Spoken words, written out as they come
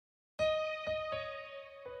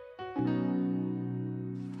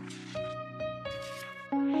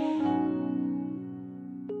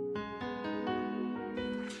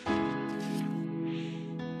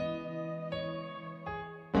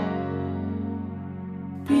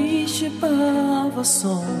Bishop of our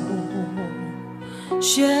soul,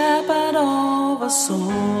 shepherd of our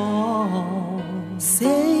soul,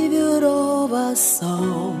 savior of our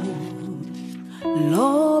soul,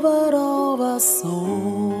 lover of our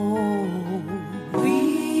soul.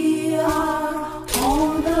 We are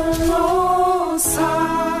on the Lord's side.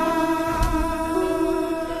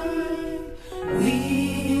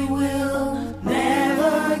 We will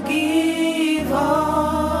never give up.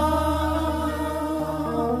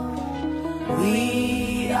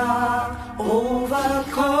 We are overcomers,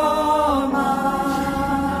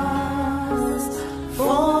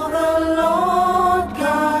 for the Lord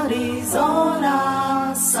God is on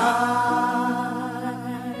our side.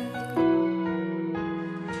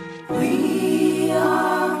 We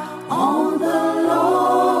are on the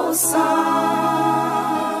Lord's side.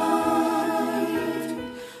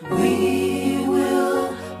 We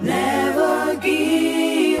will never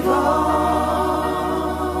give up.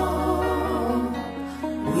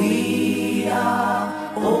 We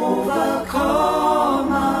are overcomers,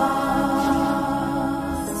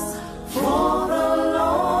 for the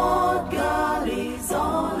Lord God is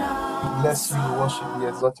on our Bless you, we worship you,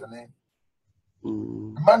 exalt your name.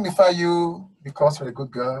 We magnify you because you're a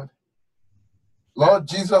good God. Lord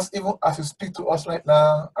Jesus, even as you speak to us right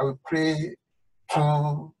now, I will pray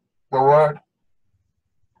through your word.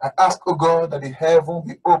 I ask, oh God, that the heaven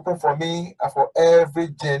be open for me and for every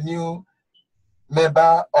genuine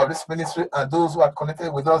member of this ministry and those who are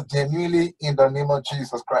connected with us genuinely in the name of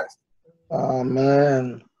Jesus Christ.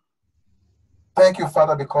 Amen. Thank you,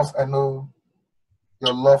 Father, because I know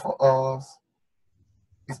your love for us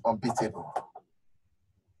is unbeatable.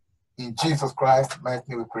 In Jesus Christ's mighty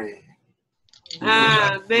name we pray.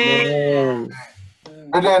 Amen.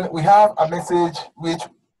 And then we have a message which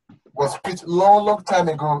was preached long time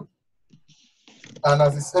ago. And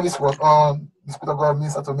as the service was on, the Spirit of God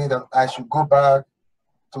ministered to me that I should go back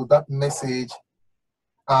to that message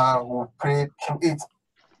and we'll pray through it.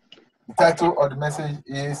 The title of the message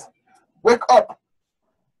is Wake Up,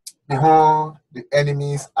 Behold, the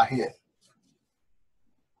Enemies Are Here.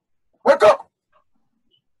 Wake up!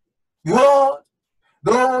 Behold,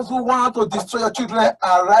 those who want to destroy your children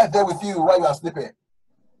are right there with you while you are sleeping.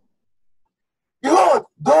 Behold,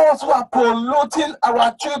 those who are polluting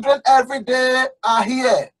our children every day are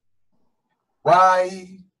here while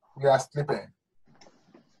we are sleeping.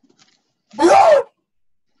 Behold,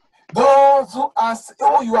 those who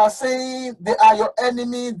you are saying they are your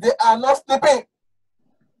enemy, they are not sleeping.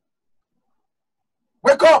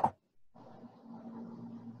 Wake up!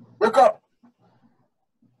 Wake up!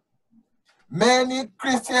 Many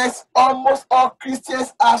Christians, almost all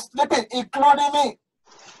Christians are sleeping, including me.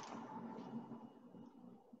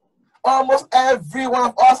 Almost every one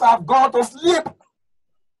of us have gone to sleep.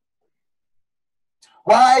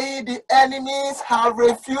 Why the enemies have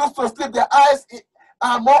refused to sleep, their eyes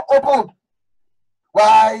are more open.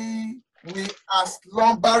 Why we are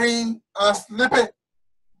slumbering and sleeping.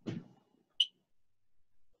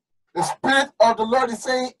 The Spirit of the Lord is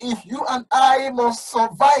saying, if you and I must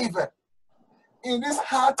survive in this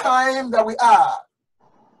hard time that we are,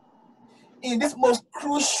 in this most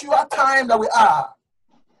crucial time that we are,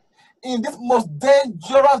 in this most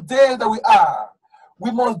dangerous day that we are, we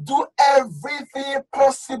must do everything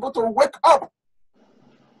possible to wake up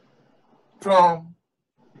from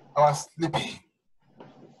our sleeping.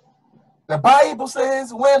 The Bible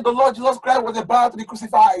says when the Lord Jesus Christ was about to be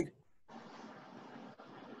crucified,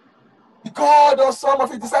 he called on some of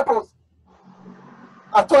his disciples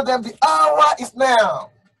and told them, the hour is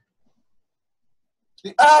now.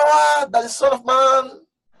 The hour that the Son of Man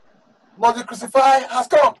must be crucified has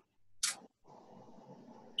come.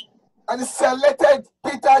 And he selected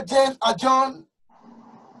Peter, James, and John,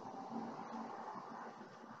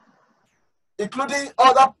 including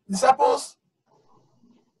other disciples,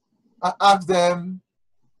 and asked them,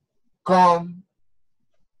 come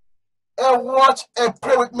and watch and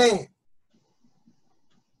pray with me.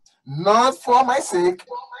 Not for my sake,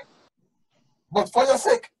 but for your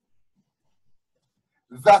sake,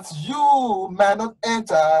 that you may not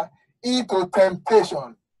enter into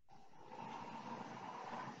temptation.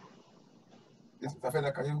 Yes, Mr.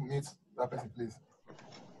 Feder, can you meet that person, please?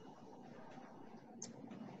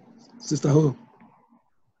 Sister who?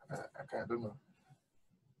 Okay, I don't know.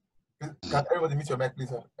 Can everybody mute your mic,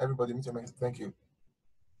 please? Everybody mute your mic. Thank you.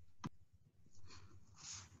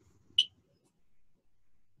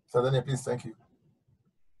 So Daniel, please, thank you.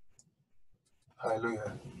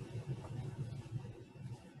 Hallelujah.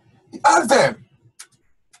 He asked them,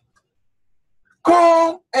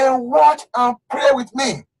 come and watch and pray with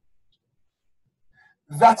me,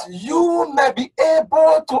 that you may be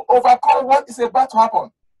able to overcome what is about to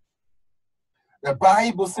happen. The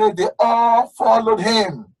Bible says they all followed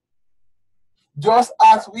him, just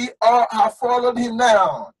as we all have followed him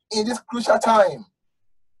now in this crucial time.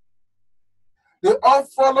 They all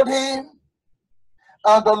followed him,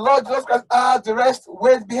 and the Lord Jesus Christ asked the rest,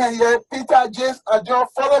 wait behind here, Peter, James, and John,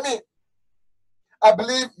 follow me. I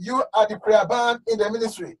believe you are the prayer band in the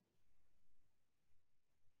ministry.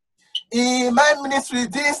 In my ministry,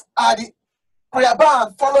 these are the prayer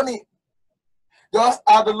band, follow me. Just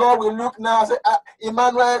as the Lord will look now and say,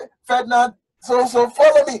 Emmanuel, Ferdinand, so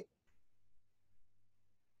follow me.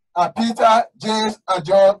 And Peter, James, and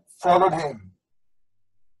John followed him.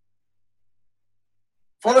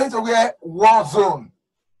 Follow him to where? War zone.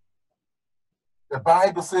 The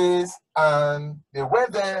Bible says, and they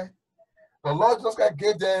went there. The Lord Jesus Christ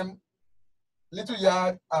gave them little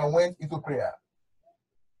yard and went into prayer.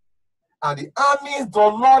 And the armies the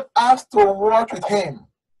Lord asked to work with him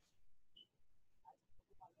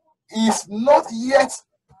is not yet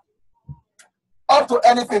up to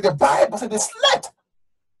anything. The Bible said they slept.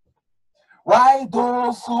 Why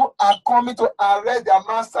those who are coming to arrest their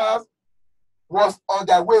masters was on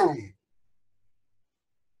their way.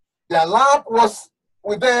 Their lamp was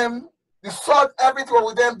with them, the sword, everything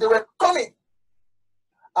was with them, they were coming.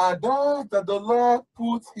 And those that the Lord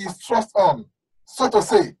put his trust on, so to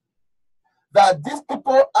say, that these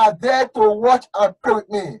people are there to watch and pray with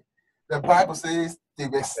me. The Bible says they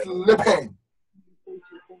were sleeping.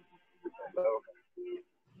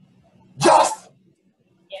 Just.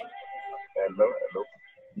 Hello.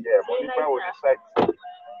 Yeah, Monifa will decide.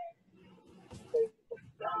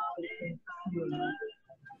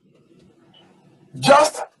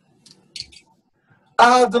 Just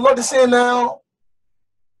as the Lord is saying now,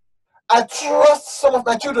 I trust some of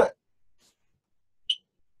my children.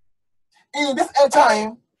 In this end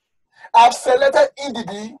time, I've selected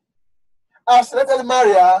Indidi, I've selected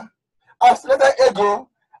Maria, I've selected Ego,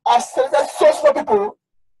 I've selected so people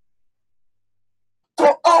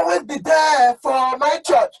to always be there for my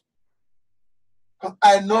church. Because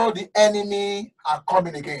I know the enemy are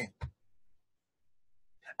coming again.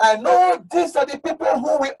 I know these are the people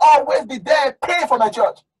who will always be there praying for my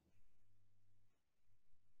church.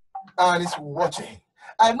 And it's watching.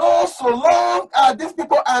 I know so long as these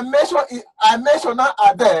people I mention now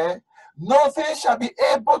are there, nothing shall be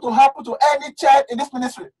able to happen to any child in this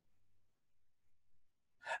ministry.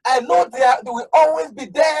 I know they will always be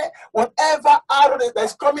there. Whatever arrow that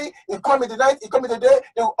is coming, it comes in the night, it comes in the day,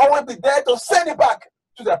 they will always be there to send it back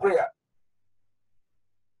to their prayer.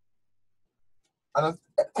 And I'll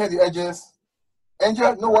tell the angels,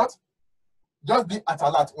 angel, you know what? Just be at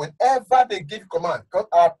alert whenever they give command, because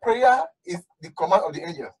our prayer is the command of the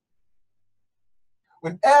angels.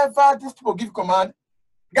 Whenever these people give command,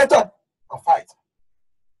 get up and fight.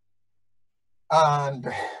 And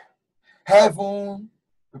heaven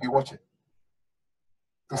will be watching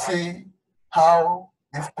to see how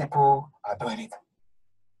these people are doing it.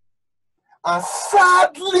 And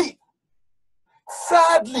sadly,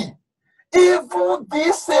 even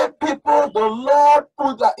these same people the Lord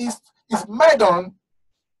put that is mind on,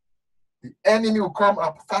 the enemy will come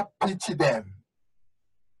and start pitching them.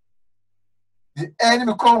 The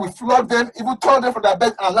enemy will come, will flog them, even turn them from their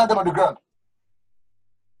bed and land them on the ground.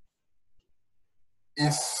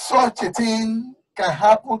 If such a thing can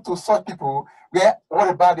happen to such people, what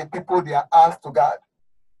about the people they are asked to guard?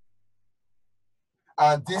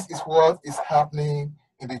 And this is what is happening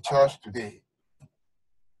in the church today.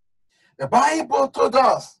 The Bible told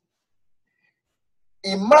us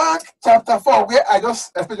in Mark chapter 4, where I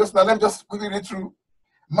just explained just now, let me just quickly read through.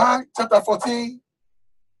 Mark chapter 14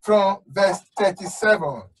 from verse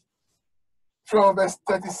 37. From verse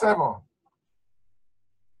 37.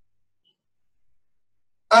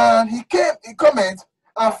 And he commented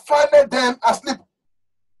and found them asleep.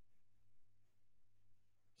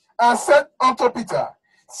 And said unto Peter,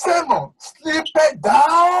 Simon, sleepest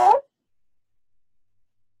thou?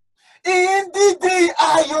 Indeed,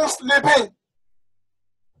 are you sleeping?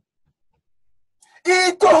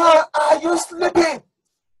 He told her, are you sleeping?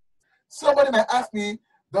 Somebody might ask me,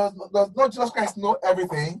 does not Jesus Christ know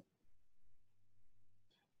everything?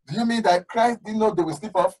 Do you mean that Christ didn't know they will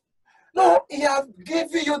sleep off? No, he has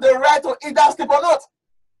given you the right to either sleep or not.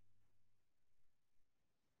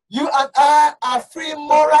 You and I are free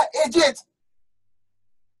moral agents.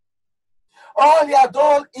 All he had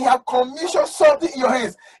done, he had commissioned something in your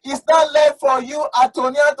hands. It's not left for you,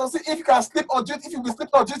 Antonia, to see if you can sleep on duty, if you will sleep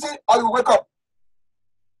on duty, or you will wake up.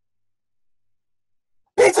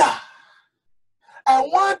 Peter, I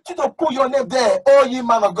want you to put your name there, oh ye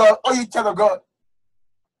man of God, oh ye child of God.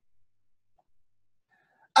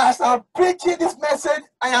 As I'm preaching this message,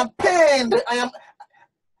 I am pained. I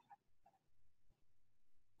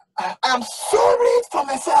am sorry for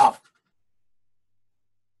myself.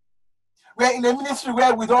 We're in a ministry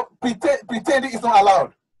where we don't pretending is not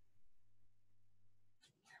allowed.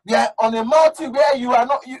 We are on a mountain where you are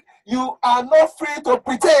not free to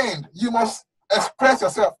pretend. You must express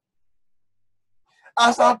yourself.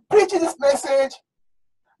 As I'm preaching this message,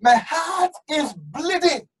 my heart is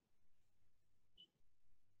bleeding.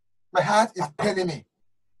 My heart is paining me.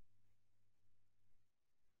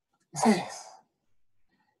 He says,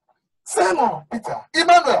 Simon, Peter,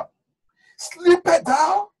 Emmanuel, sleepeth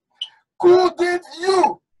thou? Couldn't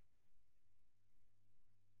you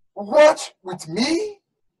watch with me?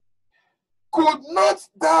 Could not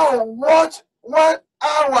thou watch 1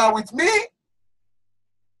 hour with me?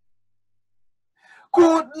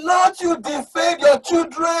 Could not you defend your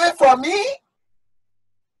children for me?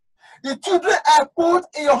 The children I put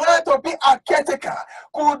in your hand to be a caretaker.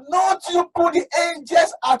 Could not you put the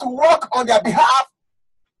angels at work on their behalf?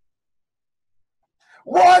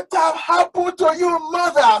 What have happened to you,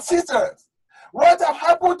 mother, sisters? What have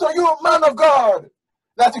happened to you, man of God,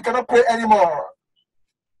 that you cannot pray anymore?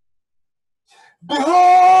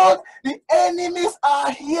 Behold, the enemies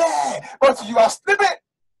are here, but you are sleeping.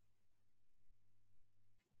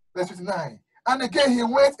 Verse 59. And again he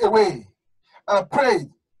went away and prayed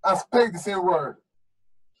and spake the same word.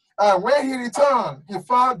 And when he returned, he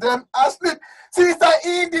found them asleep. Sister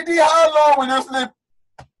Indidi, how long will you sleep?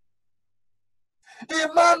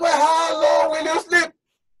 Emmanuel, how long will you sleep?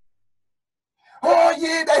 Oh,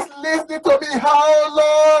 ye that is listening to me, how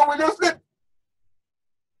long will you sleep?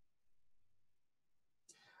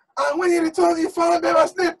 And when he returned, he found them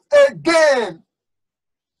asleep again.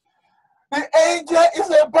 The angel is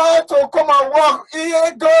about to come and walk.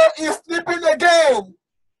 Here God is sleeping again.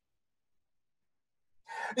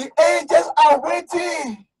 The angels are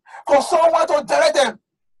waiting for someone to direct them.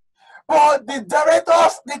 But the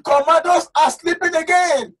directors, the commanders are sleeping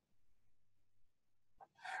again.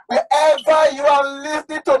 Wherever you are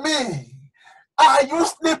listening to me, are you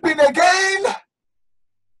sleeping again?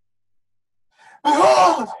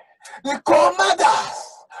 Behold, the commanders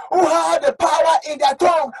who have the power in their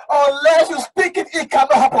tongue, unless you speak it, it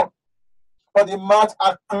cannot happen. But the mouths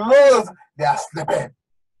are closed, they are sleeping.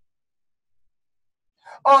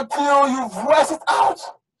 Until you voice it out,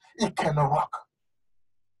 it cannot work.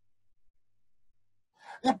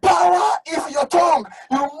 The power is in your tongue.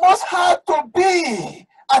 You must have to be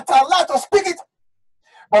at alert to speak it.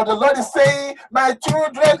 But the Lord is saying, my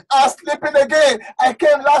children are sleeping again. I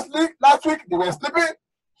came last week, they were sleeping.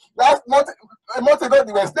 A month ago,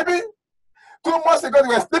 they were sleeping. 2 months ago, they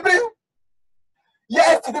were sleeping.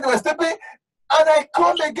 Yesterday, they were sleeping. And I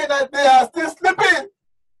come again and they are still sleeping.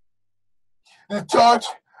 The church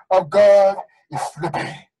of God is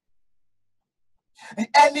sleeping. The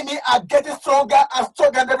enemy are getting stronger and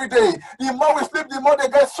stronger every day. The more we sleep, the more they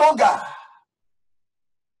get stronger.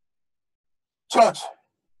 Church,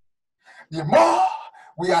 the more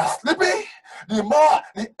we are sleeping, the more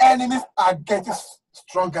the enemies are getting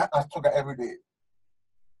stronger and stronger every day.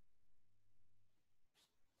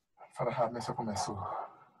 Father, have mercy upon my soul.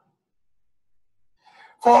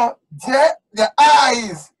 For their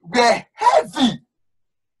eyes were heavy.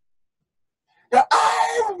 Their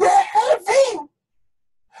eyes were heavy.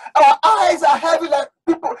 Our eyes are heavy like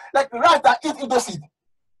people, like rats that eat seed.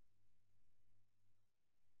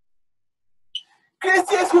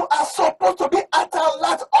 Christians who are supposed to be at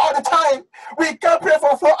alert all the time. We can't pray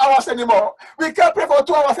for 4 hours anymore. We can't pray for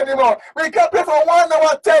 2 hours anymore. We can't pray for 1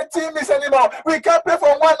 hour, 30 minutes anymore. We can't pray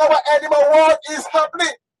for 1 hour anymore. What is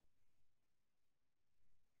happening?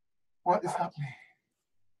 What is happening?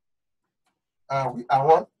 We are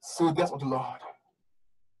what? Soldiers of the Lord.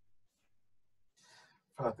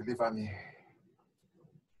 Father, deliver me.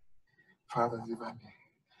 Father, deliver me.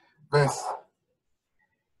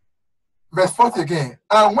 Verse 40 again.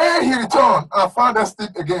 And when he returned and found them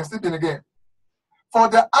sleeping again. For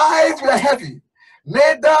their eyes were heavy,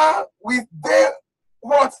 neither with they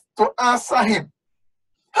what to answer him.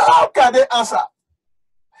 How can they answer?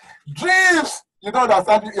 Dreams, you don't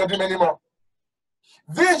understand your dream anymore.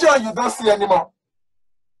 Vision, you don't see anymore.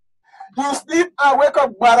 You sleep and wake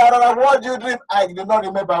up, what do you dream? I do not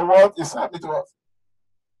remember what is happening to us.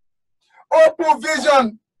 Open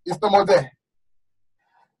vision is no more there.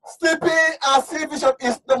 sleeping as if vision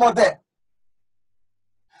is no more there.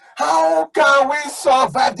 How can we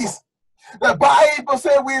survive this? The Bible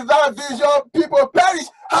says without vision, people perish.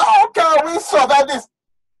 How can we survive this?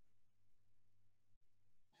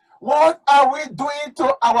 What are we doing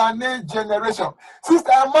to our next generation?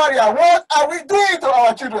 Sister Maria, what are we doing to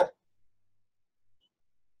our children?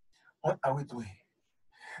 What are we doing?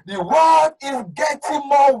 The world is getting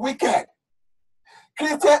more wicked.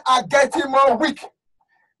 Christians are getting more weak.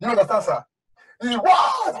 Do you understand, sir? The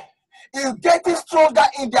world is getting stronger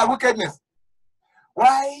in their wickedness.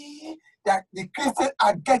 Why? That the Christians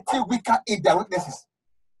are getting weaker in their weaknesses.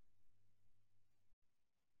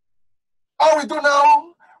 All we do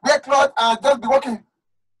now, wear clothes and just be walking.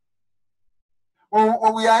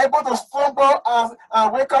 When we are able to stumble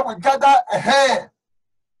and wake up, we gather a hand.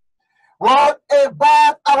 What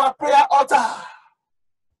about our prayer altar?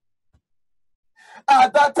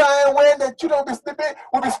 At that time when the children will be sleeping,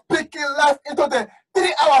 we'll be speaking life into the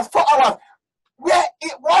 3 hours, 4 hours. Where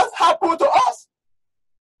it was happened to us?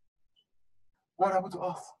 What happened to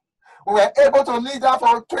us? We were able to kneel down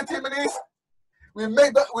for 20 minutes. We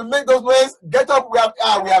make those noise. Get up. We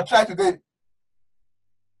have tried today.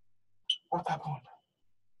 What happened?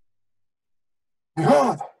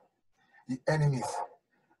 Behold, the enemies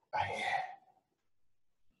are here.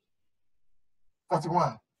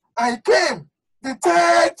 41. I came the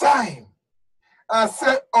 3rd time and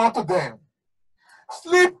said unto them,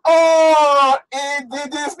 sleep on,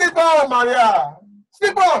 indeed, sleep on, Maria.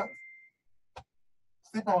 Sleep on.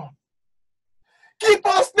 Sleep on. Keep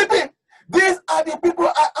on sleeping. These are the people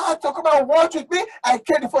I had to come and watch with me. I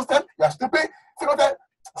came the first time. You are sleeping. Second time,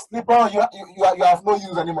 sleep on. You have no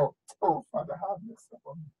use anymore. Oh, Father, have mercy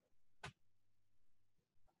upon me.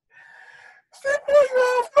 Sleep on.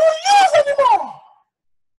 You have no use anymore.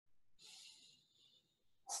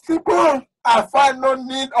 Sleep on. I find no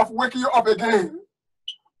need of waking you up again.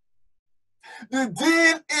 The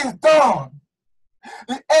deal is done.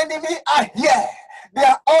 The enemy are here. They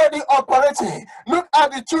are already operating. Look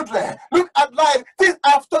at the children. Look at life. Things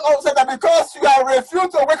after all said that because you are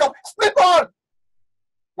refused to wake up, sleep on.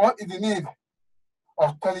 What is the need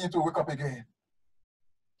of telling you to wake up again?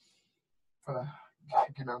 Father,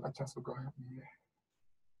 give me another chance to go help me here.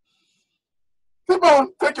 Sleep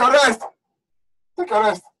on. Take your rest. Take your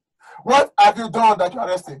rest. What have you done that you are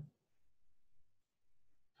resting?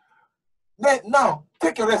 Then now,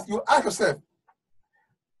 take your rest. You ask yourself,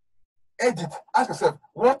 Edith, ask yourself,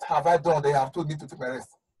 what have I done that you have told me to take my rest?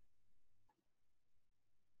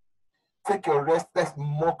 Take your rest. That's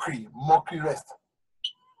mockery rest.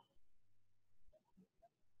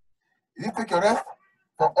 Did you take your rest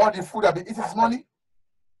for all the food I've been eating this morning?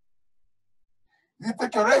 Did you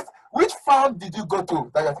take your rest? Which farm did you go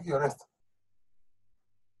to that you are taking your rest?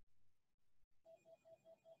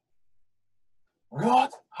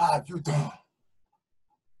 What have you done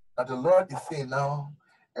that the Lord is saying now,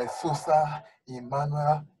 Esosa,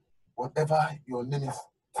 Emmanuel, whatever your name is,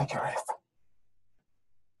 take your rest.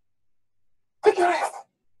 Take your rest.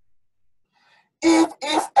 It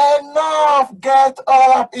is enough. Get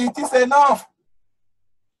up. It is enough.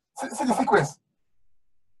 See the sequence.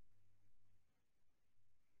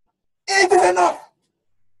 It is enough.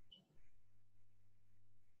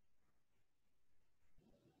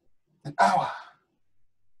 The hour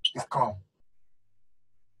is come.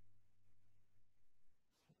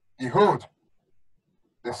 Behold,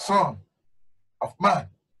 the Son of Man,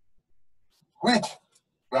 which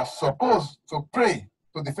we are supposed to pray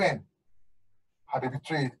to defend, had been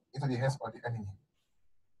betrayed into the hands of the enemy.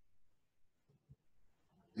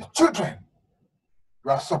 The children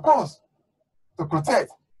we are supposed to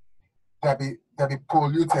protect, they'll be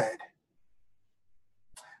polluted.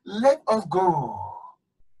 Let us go.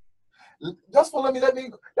 Just follow me.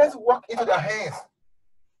 Let's walk into their hands.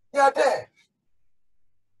 They are there.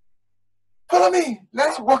 Follow me.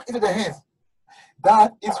 Let's walk into their hands.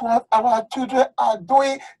 That is what our children are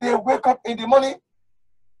doing. They wake up in the morning.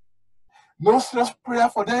 No serious prayer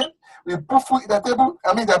for them. We put food in their table.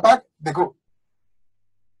 Their bag. They go.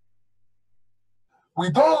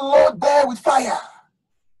 We don't load them with fire.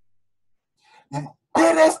 The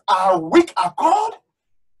parents are weak at God.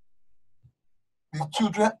 The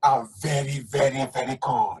children are very, very, very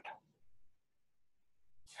cold.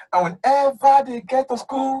 And whenever they get to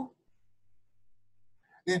school,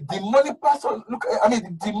 the demonic person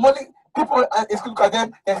the demonic people in school look at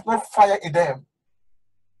them, there's no fire in them.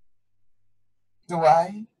 You know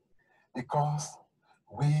why? Because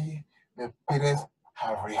we, the parents,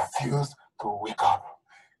 have refused to wake up.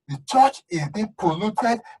 The church is being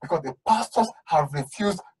polluted because the pastors have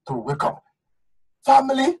refused to wake up.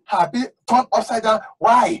 Family have been turned upside down.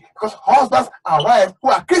 Why? Because husbands and wives who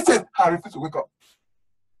are Christians have refused to wake up.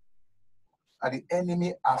 And the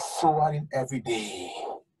enemy are soaring every day.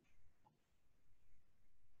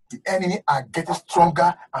 The enemy are getting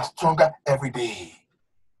stronger and stronger every day.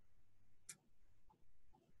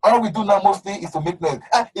 All we do now mostly is to make noise.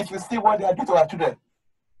 If you see what they are doing to our children,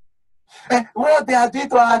 what they are doing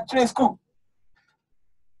to our children in school,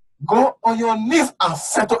 go on your knees and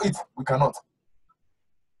settle it. We cannot.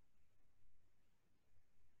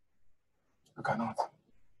 We cannot.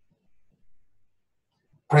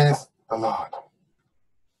 Praise the Lord.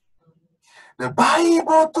 The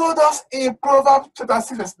Bible told us in Proverbs chapter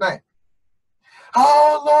 6 verse 9,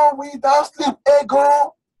 how long will thou sleep,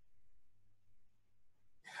 ego?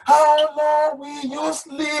 How long will you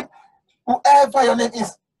sleep, whoever your name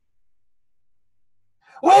is?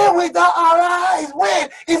 When will thou arise? When?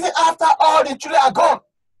 Is it after all the children are gone?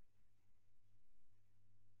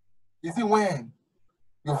 Is it when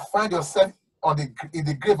you find yourself in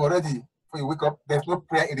the grave already? When you wake up, there's no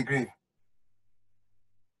prayer in the grave.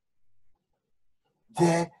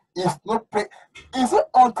 There is no prayer. Is it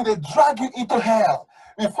until they drag you into hell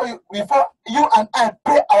before you and I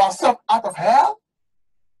pray ourselves out of hell?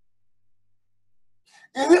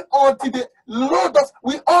 Is it until they load us?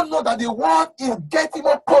 We all know that the world is getting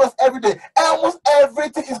more porous every day. Almost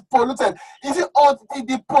everything is polluted. Is it until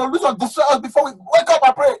the pollution destroys us before we wake up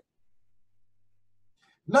and pray?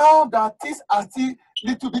 Now that things are still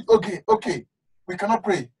little bit okay, we cannot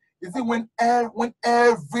pray. Is it when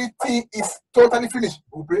everything is totally finished,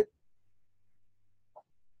 we pray?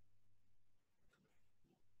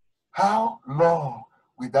 How long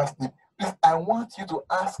will that sleep? Please, I want you to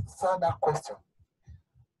answer that question.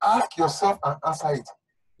 Ask yourself and answer it.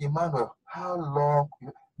 Emmanuel, how long?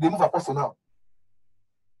 They move apostle now.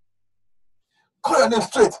 Call your name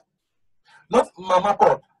straight. Not Mama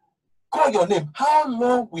Paul. Call your name. How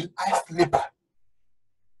long will I sleep?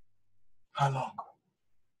 How long?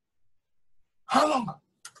 How long?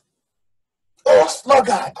 Oh,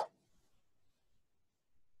 sluggard.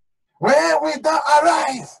 When will thou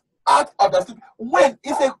arise out of the sleep? When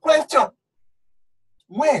is a question.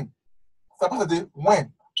 When? Supposed to say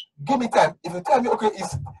when. Give me time. If you tell me, okay,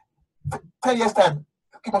 it's 10 years time,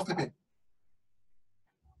 keep on sleeping.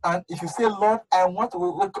 And if you say, Lord, I want to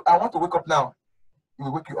wake up now, He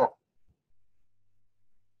will wake you up.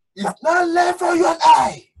 It's not left for you and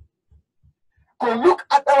I to look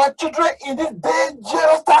at our children in this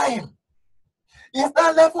dangerous time. It's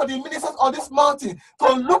not left for the ministers on this mountain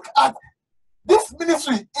to look at this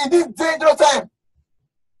ministry in this dangerous time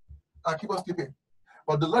and keep on sleeping.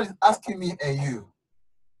 But the Lord is asking me and you,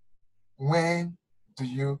 when do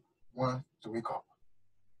you want to wake up?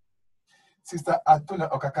 Sister Antonia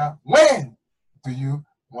Okaka, when do you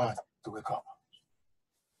want to wake up?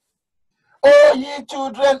 Oh, ye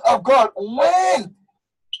children of God, when?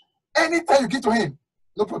 Anytime you get to Him,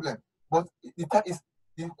 no problem. But the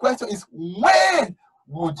question is, when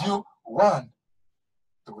would you want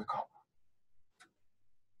to wake up?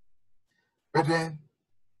 Brethren,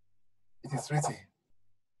 it is written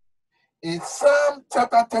in Psalm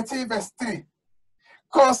chapter 13, verse 3.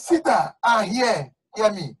 Consider and hear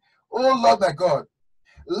me, O Lord my God.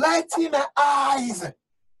 Lighten my eyes,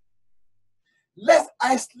 lest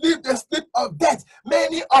I sleep the sleep of death.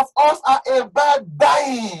 Many of us are about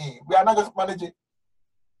dying. We are not just managing.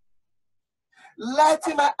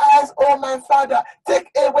 Lighten my eyes, oh my Father. Take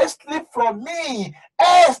away sleep from me,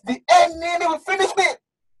 else the enemy will finish me.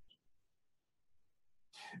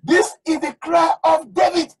 This is the cry of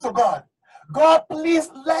David to God. God, please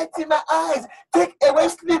lighten my eyes. Take away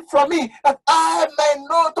sleep from me, that I may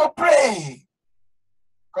know to pray.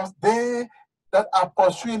 Because they that are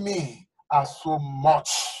pursuing me are so much.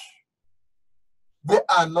 They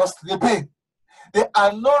are not sleeping. They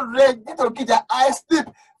are not ready to get their eyes sleep.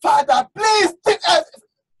 Father, please take us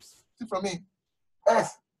sleep from me.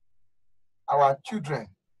 Yes, our children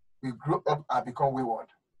will grow up and become wayward.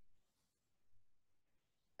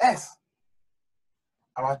 Yes,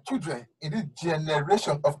 our children in this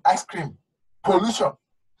generation of ice cream, pollution,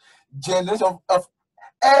 generation of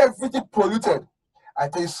everything polluted. I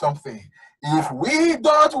tell you something. If we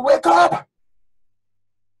don't wake up,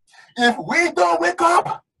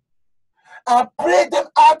 and pray them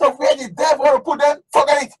out of where the devil will put them,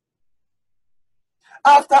 forget it.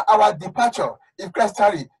 After our departure, if Christ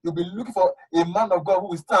tarry, you'll be looking for a man of God who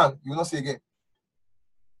will stand. You will not see again.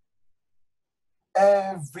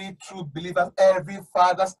 Every true believer, every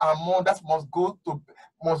fathers and mothers must go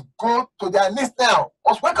to their knees now.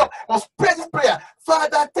 Must wake up, must pray this prayer.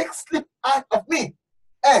 Father, take sleep out of me.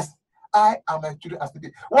 Yes, I and my children are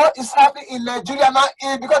sleeping. What is happening in Nigeria now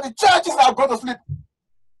is because the churches have gone to sleep.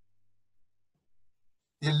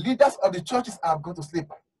 The leaders of the churches have gone to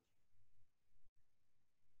sleep.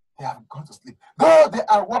 They have gone to sleep. Though they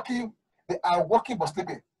are working but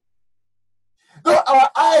sleeping. Though our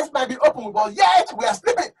eyes might be open, but yet we are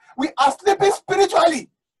sleeping. We are sleeping spiritually.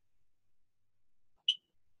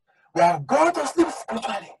 We have gone to sleep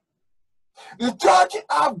spiritually. The church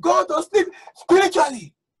have gone to sleep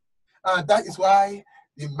spiritually. And that is why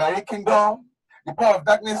the Mary Kingdom, the power of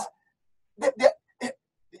darkness,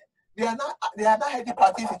 they are not healthy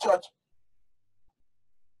parties in church.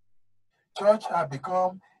 Church have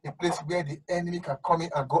become a place where the enemy can come in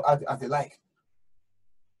and go out as they like.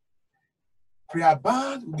 Prayer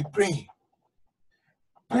band will be praying.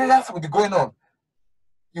 Prayers will be going on.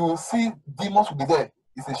 You will see demons will be there.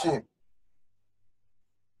 It's a shame.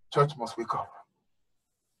 Church must wake up.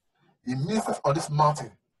 The ministers on this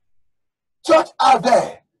mountain, church out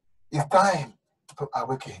there, it's time to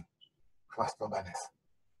awaken from slumberness.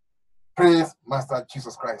 Praise Master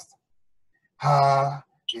Jesus Christ.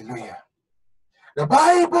 Hallelujah. The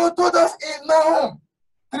Bible told us in Nahum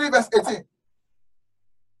 3 verse 18.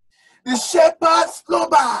 The shepherds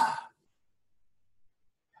slumber.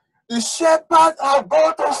 The shepherds are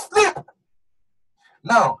going to sleep.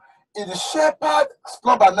 Now, if the shepherd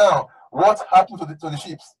slumber now, what happened to the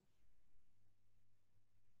sheep?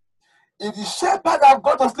 If the shepherd have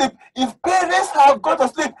gone to sleep, if parents have gone to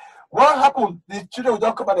sleep, what happened? The children will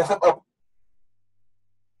not cover themselves up.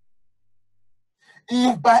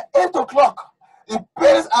 If by 8 o'clock, the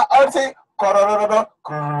parents are already saying, what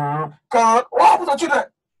happened to the children?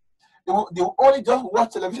 They will only just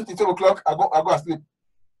watch television till 12 o'clock and go and sleep.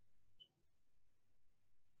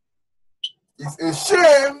 It's a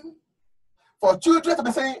shame for children to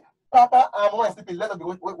be saying, Papa and Mama is sleeping, let us be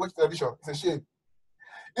watch television. It's a shame.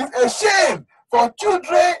 It's a shame for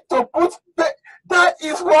children to put, that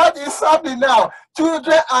is what is happening now.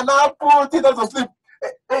 Children are now putting them to sleep.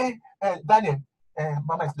 Daniel,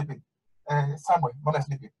 Mama is sleeping. Samuel, Mama is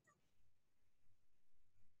sleeping.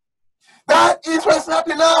 That is what's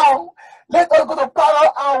happening now. Let us go to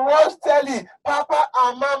parlor and watch telly. Papa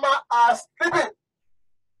and Mama are sleeping.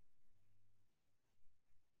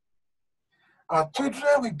 And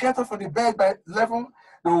children will get up from the bed by 11.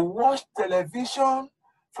 They will watch television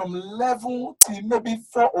from 11 till maybe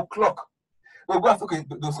 4 o'clock. They'll go and okay,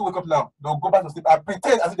 they'll still wake up now. They'll go back to sleep and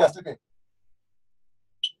pretend as if they are sleeping.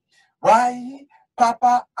 Why?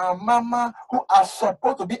 Papa and Mama, who are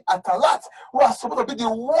supposed to be at alert, who are supposed to be the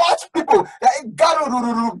watch people,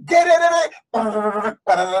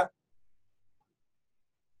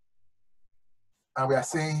 and we are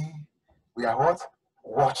saying, we are what?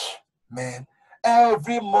 Watchmen.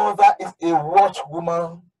 Every mother is a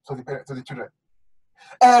watchwoman to the children.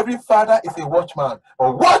 Every father is a watchman.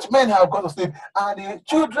 But watchmen have gone to sleep, and the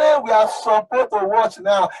children we are supposed to watch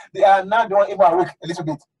now, they are not the one even awake a little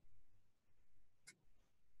bit.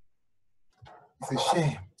 It's a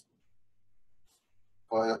shame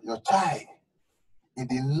for your child in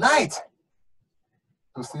the night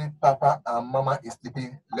to say, Papa and Mama is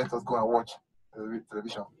sleeping, let us go and watch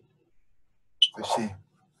television. It's a shame.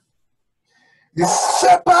 The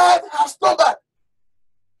shepherd has slumbered.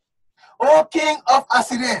 O king of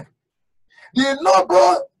Assyria, the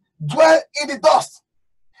noble dwell in the dust.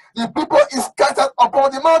 The people is scattered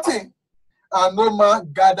upon the mountain, and no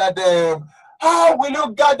man gather them. How will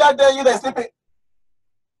you gather them, you that are sleeping?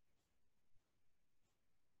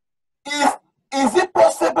 Is it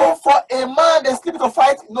possible for a man that's sleeping to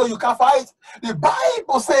fight? No, you can't fight. The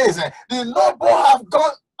Bible says the noble have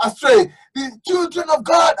gone astray. The children of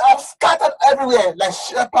God are scattered everywhere like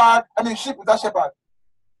sheep without shepherd.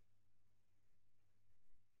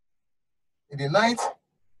 In the night,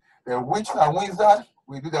 the witch and wizard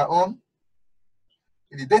will do their own.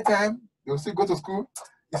 In the daytime, they will still go to school.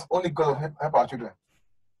 It's only God will help our children.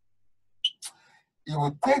 It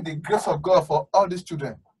will take the grace of God for all these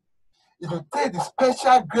children. It will take the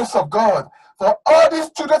special grace of God for all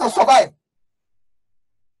these children to survive.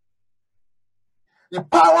 The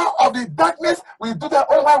power of the darkness will do that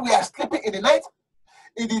all while we are sleeping in the night.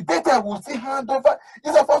 In the daytime, we'll see hand over.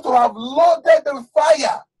 It's supposed to have loaded them with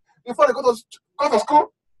fire before they go to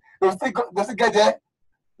school. They'll still get there.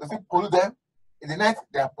 They'll still pollute them. In the night,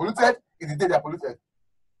 they are polluted. In the day, they are polluted.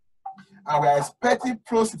 And we are expecting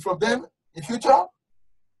proceeds from them in future.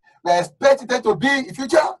 We are expecting them to be in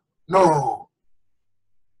future. No.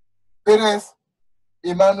 Parents,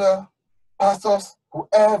 Emmanuel, pastors,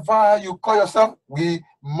 whoever you call yourself, we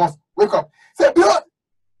must wake up. Say, behold,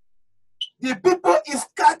 the people is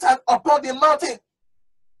scattered upon the mountain,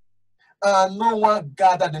 and no one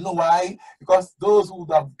gathered them. You know why? Because those who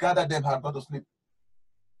would have gathered them have gone to sleep.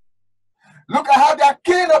 Look at how they are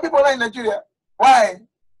killing our people in Nigeria. Why?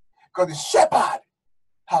 Because the shepherd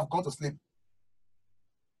have gone to sleep.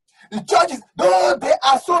 The churches, though they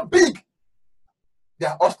are so big, they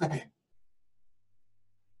are all sleeping.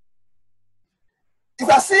 It's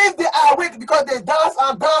as if they are awake because they dance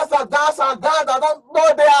and dance and dance and dance and dance.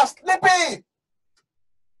 No, they are sleeping.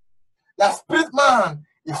 The spirit man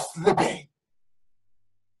is sleeping.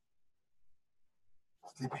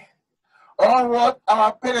 Sleeping. All what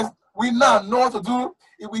our parents, we now know what to do.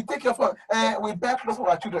 If we take care of we buy clothes for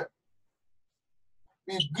our children.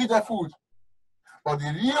 We give them food. But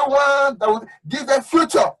the real one that will give them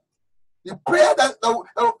future, the prayer that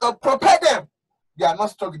will prepare them, they are not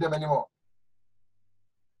stuck with them anymore.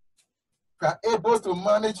 We are able to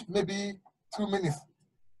manage maybe 2 minutes,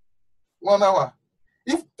 1 hour.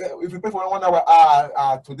 If you pray for 1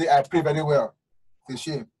 hour, today I pray very well. It's a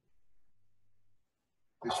shame.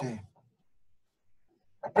 It's a shame.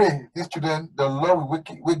 I pray these children, the Lord will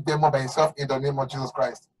wake them up by himself in the name of Jesus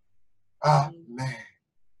Christ. Amen.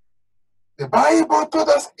 The Bible told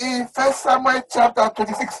us in 1 Samuel chapter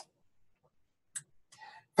 26.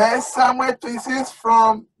 1 Samuel 26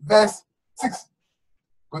 from verse 6.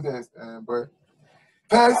 Go there, boy.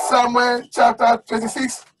 1 Samuel chapter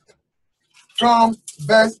 26 from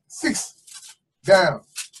verse 6 down.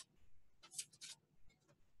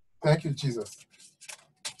 Thank you, Jesus.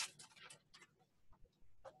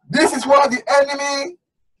 This is what the enemy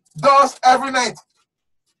does every night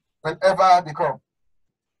whenever they come.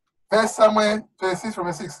 1 Samuel 26 from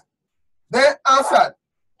verse 6. They answered.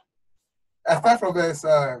 I start from verse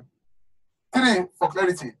 3 for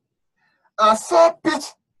clarity. And saw pitch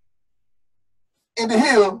in the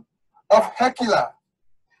hill of Hekila,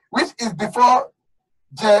 which is before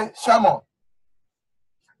Jeshimon,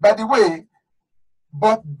 by the way,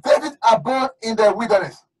 but David abode in the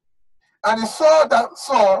wilderness. And he saw that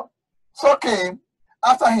Saul came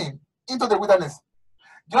after him into the wilderness.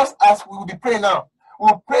 Just as we will be praying now. We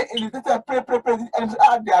will pray in the detail, pray.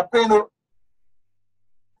 And they are praying.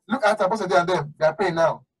 Look at the person there and them. They are praying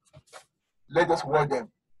now. Let us warn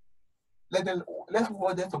them. Let's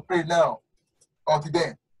warn them to pray now. Until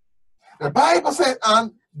then. The Bible said,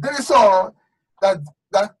 and David saw that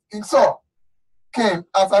King Saul came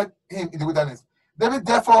after him in the wilderness. David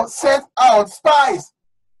therefore sent out spies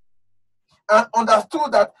and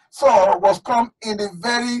understood that Saul was come in the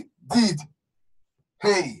very deed.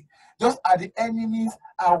 Hey, just as the enemies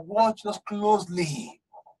are watching us closely,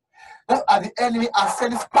 just as the enemy are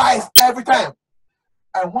sending spies every time,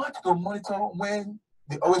 I want you to monitor when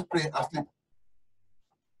they always pray and sleep.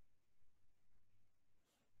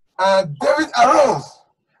 And David arose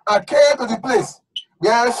and came to the place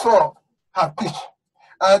where Saul had pitched.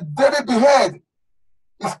 And David beheld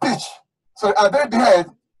his pitch. And David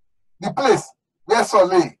beheld the place where Saul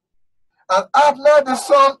lay. And Abner the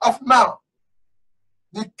son of Ner,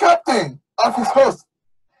 the captain of his host,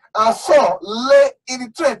 and Saul lay in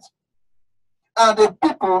the trench. And the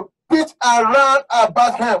people pitched around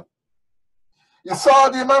about him. He saw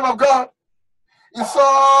the man of God. He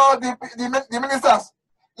saw the ministers.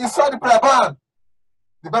 He saw the prayer band.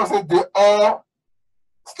 The Bible said they all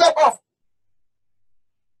slept off.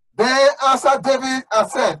 Then answered David and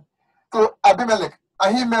said to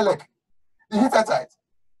Ahimelech, the Hittite,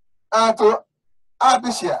 and to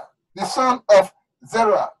Abishai, the son of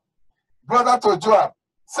Zeruiah, brother to Joab,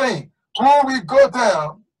 saying, who will go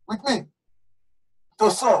down with me to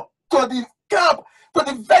Saul, to the camp, to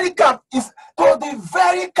the very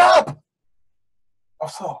camp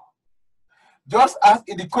of Saul. Just as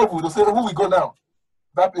in the cove, they say, who will go now?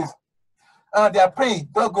 That place. And they are praying.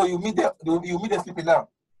 Don't go, you meet them sleeping now.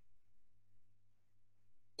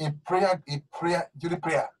 In prayer, during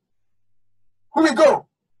prayer. Who will go?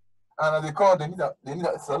 And they call, they need that.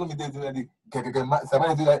 Somebody do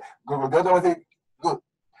that. Go. The other one say, go.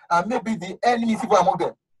 And maybe the enemy is even among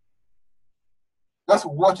them. Just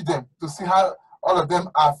watch them to see how all of them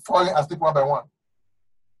are falling asleep one by one.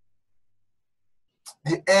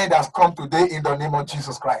 The end has come today in the name of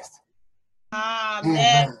Jesus Christ.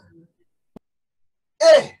 Amen.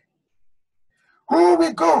 Hey, who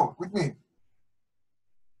will go with me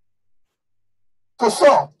to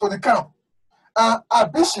Saul, to the camp? And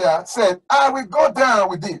Abishai said, I will go down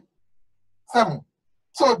with thee. 7.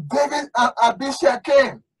 So David and Abishai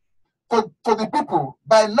came to the people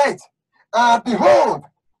by night, and behold,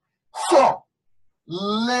 Saul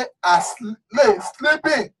lay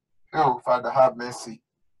sleeping. Oh, Father, have mercy.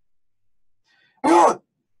 Behold,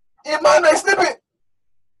 Emmanuel is sleeping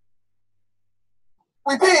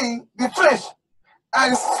within the trench,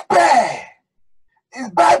 and spare his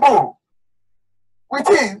Bible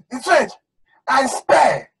within his church and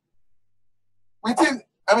spare within.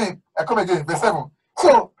 I come again, verse 7.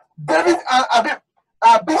 So David and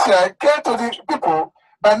Abishai came to the people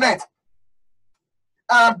by night,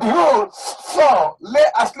 and behold, Saul lay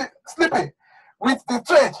asleep, sleeping with the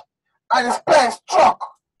trench, and his spear struck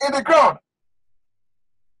in the ground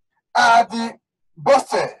at the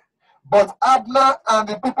bursted. But Abner and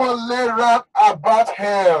the people lay round about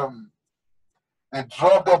him. They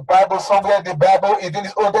dropped the Bible somewhere. The Bible is in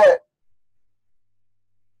his own bed.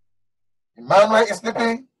 Emmanuel is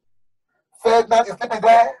sleeping. Ferdinand is sleeping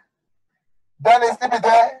there. Dan is sleeping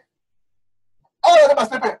there. All of them are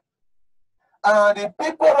sleeping. And the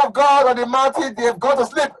people of God on the mountain, they have gone to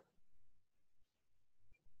sleep.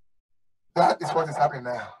 That is what is happening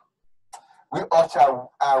now. We usher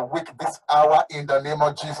awake this hour in the name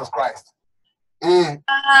of Jesus Christ. Amen.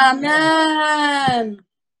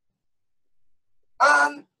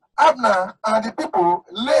 And Abner and the people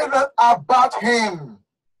lay about him.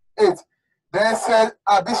 8. Then said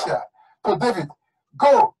Abishai to David,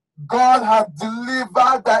 go, God has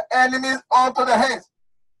delivered the enemies unto the hands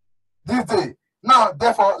this day. Now,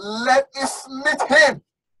 therefore, let me smite him,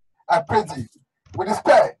 I pray thee, with his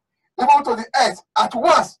spear, even to the earth at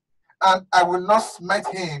once, and I will not smite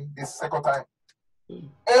him the second time.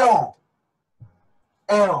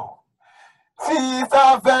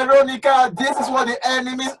 Sister Veronica, this is what the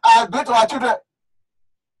enemies are doing to our children.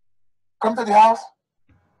 Come to the house.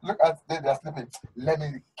 Look at them, they are sleeping. Let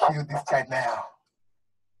me kill this child now.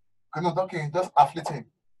 No, don't kill him, just afflict him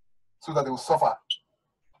so that they will suffer.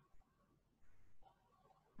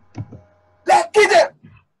 Let's kill them.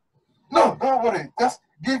 No, don't worry. Just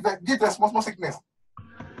give them small sickness.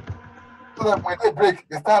 So that when they break,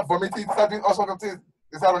 they start vomiting, start doing all sorts of things.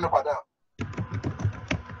 They start running up and down.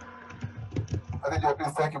 I think you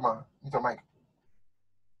please thank you, man. Meet your mic.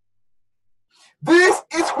 This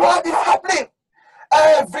is what is happening.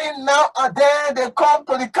 Every now and then they come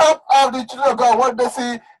to the camp of the children of God. What they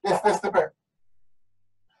see, they stay sleeping.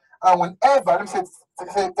 And whenever, let me say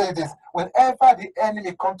this, whenever the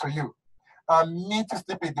enemy come to you and meet you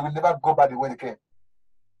sleeping, they will never go by the way they came.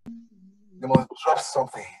 They must drop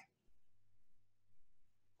something.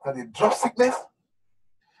 So they drop sickness,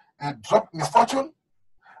 they drop misfortune,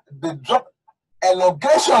 they drop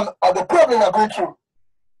elongation of the problem we are going through.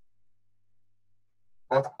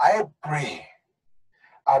 But I pray,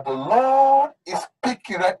 as the Lord is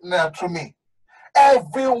speaking right now through me,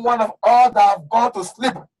 every one of all that have gone to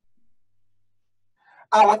sleep,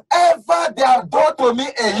 and whatever they have done to me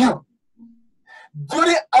and you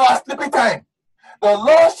during our sleeping time, the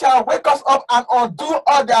Lord shall wake us up and undo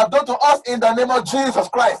all they have done to us in the name of Jesus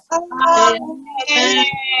Christ.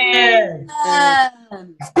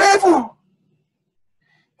 It's painful.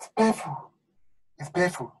 It's painful. It's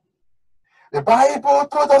painful. The Bible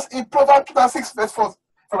told us in Proverbs 6, verse 4,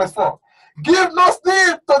 give no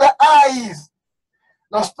sleep to the eyes,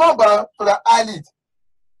 no slumber to the eyelid.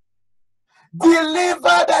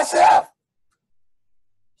 Deliver thyself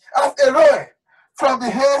as a roe from the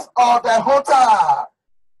hands of thy hunter.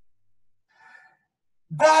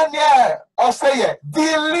 Daniel Oseye,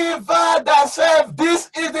 deliver thyself. This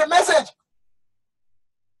is the message.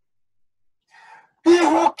 He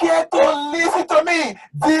who cares to listen to me,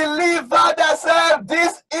 deliver thyself.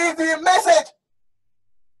 This is the message.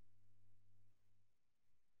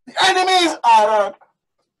 The enemies are around.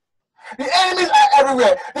 The enemies are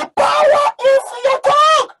everywhere. The power is in your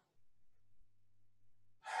tongue.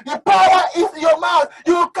 The power is in your mouth.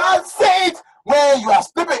 You can't say it when you are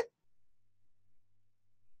sleeping.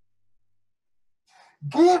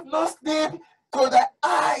 Give no sleep to the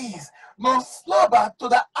eyes, no slumber to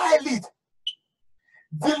the eyelid.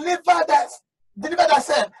 Deliver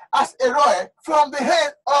thyself as a roe from the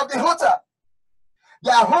hand of the hunter. They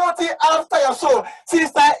are hunting after your soul.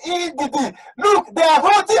 Sister Indidi, look, they are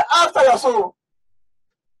hunting after your soul.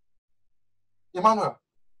 Emmanuel,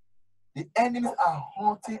 the enemies are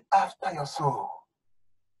hunting after your soul.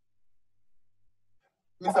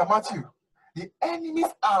 Mr. Matthew, the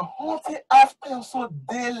enemies are hunting after your soul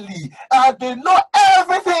daily, and they know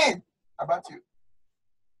everything about you.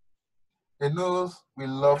 They know we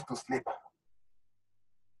love to sleep.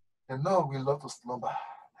 They know we love to slumber.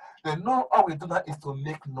 They know all we do now is to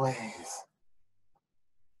make noise.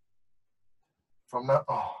 From now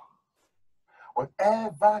on,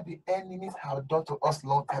 whatever the enemies have done to us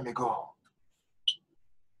long time ago,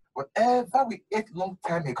 whatever we ate long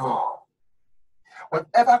time ago,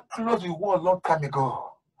 whatever clothes we wore long time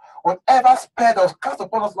ago, Whatever spell that was cast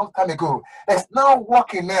upon us long time ago, that's now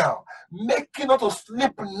working now, making us to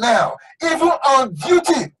sleep now, even on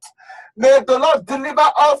duty. May the Lord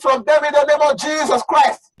deliver us from them in the name of Jesus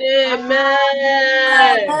Christ. Amen.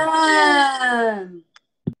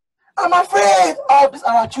 I'm afraid of this,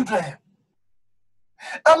 our children.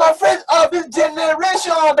 I'm afraid of this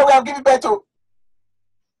generation that we have given birth to.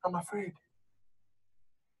 I'm afraid.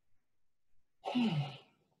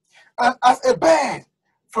 And as a bird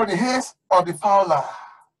from the hands of the fowler,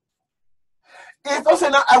 it's not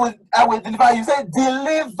saying I will deliver you. Say,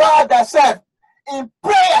 deliver thyself in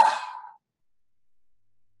prayer.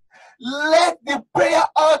 Let the prayer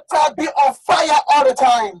altar be on fire all the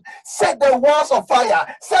time. Set the walls on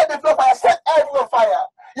fire. Set the floor on fire. Set everything on fire.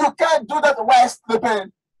 You can't do that while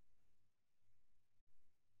sleeping.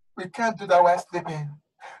 We can't do that while sleeping.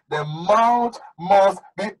 The mouth must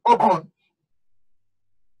be open.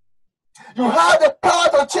 You have the power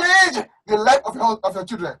to change the life of your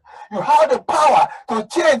children. You have the power to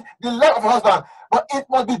change the life of your husband. But it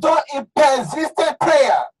must be done in persistent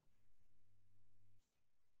prayer.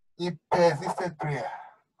 In persistent prayer.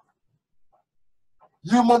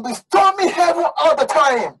 You must be storming heaven all the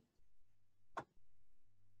time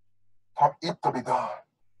for it to be done.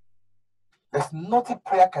 There's nothing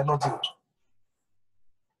prayer cannot do.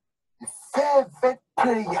 The fervent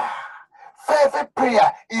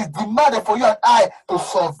prayer is demanded for you and I to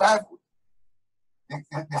survive the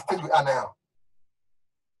stage we are now.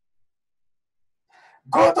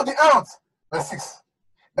 Go to the ant, verse 6.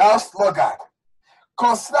 Thou sluggard,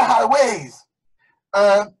 consider her ways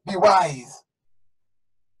and be wise.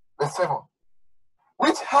 Verse 7.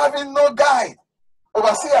 Which having no guide,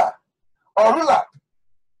 overseer, or ruler,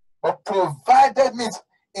 but provided meat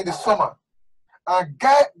in the summer, and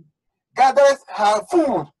gathereth her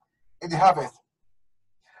food in the harvest.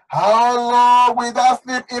 How long will thou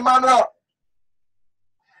sleep, Emmanuel?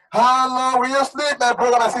 How long will you sleep, my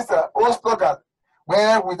brother and sister? O sluggard,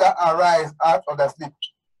 when will thou arise out of thy sleep?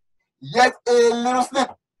 Yet a little sleep.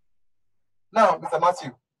 Now, Mr.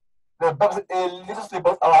 Matthew, the Bible says a little sleep,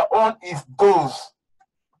 but our own is those.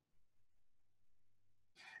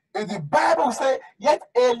 In the Bible say, yet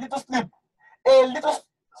a little sleep, a little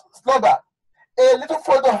slumber, a little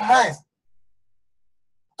fold of hands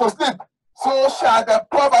to sleep, so shall the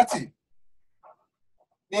poverty.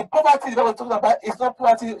 The poverty the Bible talking about is not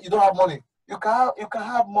poverty, you don't have money. You can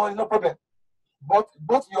have money, no problem. But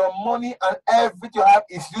both your money and everything you have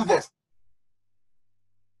is useless.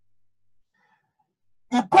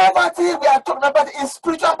 The poverty we are talking about is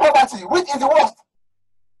spiritual poverty, which is the worst.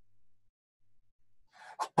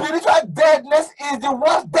 Spiritual deadness is the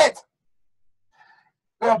worst death.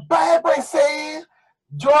 The Bible is saying,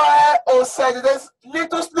 joy or sadness,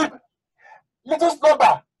 little sleep, little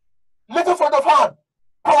slumber, little fold of hand,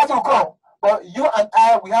 poverty will come. But you and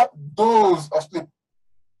I, we have dose of sleep.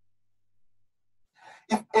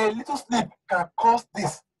 If a little sleep can cause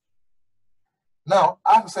this, now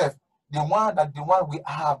ask yourself, the one we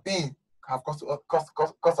have been have cost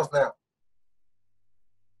us now.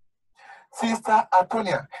 Sister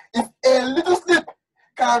Antonia, if a little sleep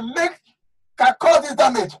can cause this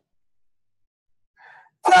damage,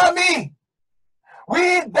 tell me,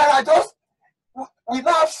 we now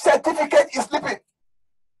have certificate in sleeping.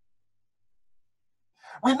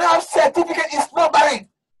 We now have certificate in slumbering.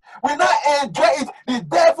 We now enjoy it. The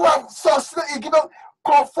devil has succeeded in giving us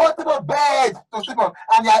comfortable bed to sleep on,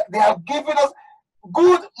 and they have given us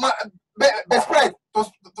good bed spread to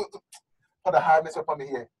Father, have mercy upon me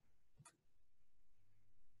here.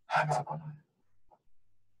 Have mercy upon me.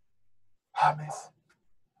 Have mercy.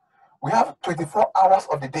 We have 24 hours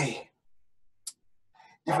of the day.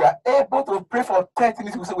 If we are able to pray for 30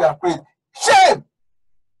 minutes, we say we have prayed. Shame!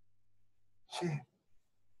 Shame.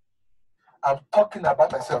 I'm talking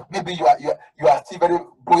about myself. Maybe you are still very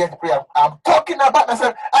buoyant in prayer. I'm talking about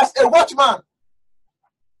myself as a watchman.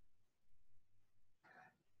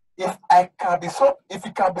 If it can be so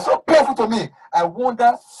painful to me, I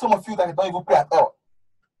wonder some of you that don't even pray at all.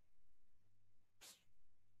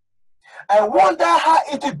 I wonder how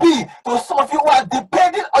it will be to some of you who are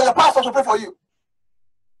depending on your pastor to pray for you.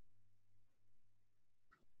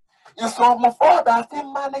 If some of us that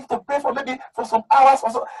still manage to pray for maybe for some hours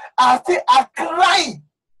or so, are crying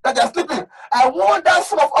that they're sleeping. I wonder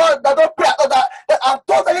some of us that don't pray at all, that are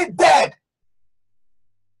totally dead.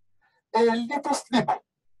 A little sleep,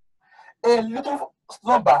 a little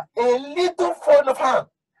slumber, a little fold of hand,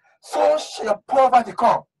 so shall poverty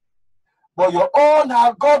come. But your own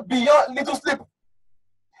have gone beyond little sleep.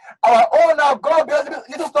 Our own have gone beyond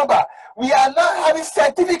little slumber. We are now having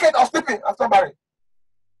certificate of sleeping and slumbering.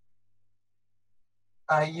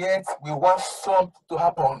 And yet we want something to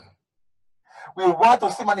happen. We want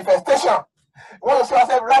to see manifestation. We want to see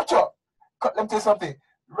ourselves rapture. Let me tell you something.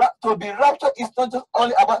 To be raptured is not just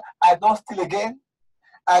only about I don't steal again,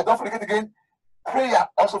 I don't forget again. Prayer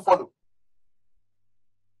also follows.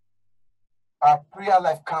 Our prayer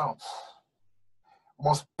life counts. We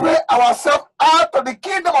must pray ourselves out of the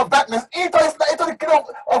kingdom of darkness into the kingdom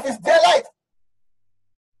of his daylight.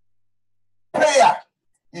 Prayer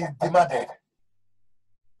is demanded.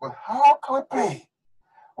 But how can we pray?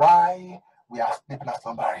 Why we are sleeping and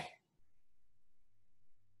slumbering?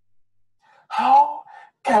 How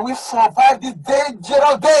can we survive these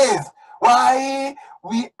dangerous days? Why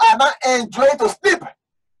we are not enjoying to sleep?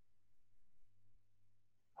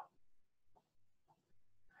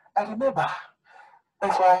 I remember,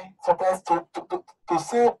 that's why sometimes to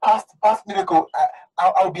say past miracle,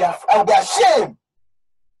 I'll be ashamed.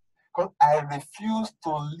 Because I refuse to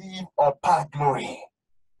live on past glory.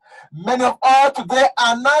 Many of us today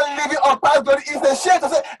are not living on past glory. It's a shame to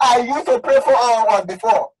say, I used to pray 4 hours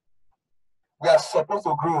before. We are supposed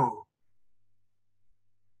to grow.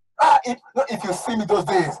 If you see me those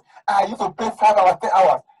days, I used to pray 5 hours, 10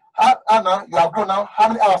 hours. Now you have grown now. How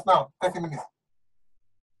many hours now? 30 minutes.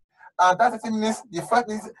 And that 30 minutes, the first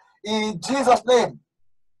is in Jesus' name.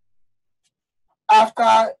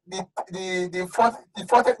 After the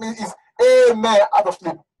 40th minute is amen out of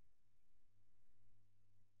sleep.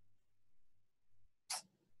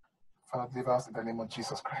 Father, deliver us in the name of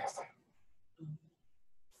Jesus Christ.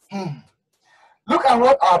 Look at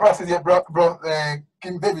what our brother says here,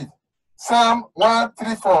 King David. Psalm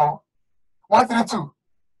 132,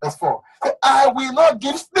 verse 4. I will not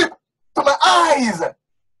give sleep to my eyes.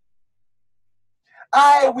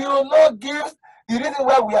 I will not give. The reason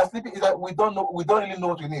why we are sleeping is that we don't really know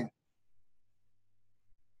what we need.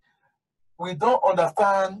 We don't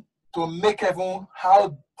understand to make heaven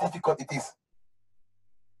how difficult it is.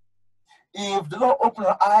 If the Lord open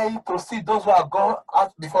our eyes to see those who have gone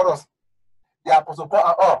out before us, the Apostle Paul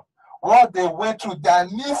and all, what they went through, their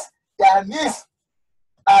knees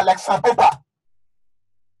are like sandpaper.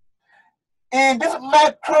 In this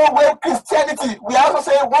microwave Christianity, we also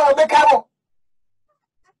say, "What make heaven?"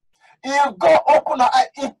 If God open our eyes,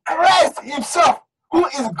 if Christ himself, who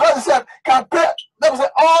is God himself, can pray, that was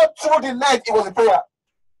all through the night, it was a prayer.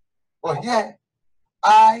 But here,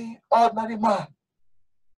 I, ordinary man,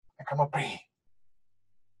 I cannot pray.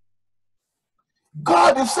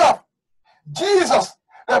 God himself, Jesus,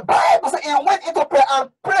 the Bible says he went into prayer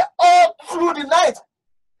and prayed all through the night.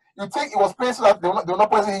 You think it was praying so that they will not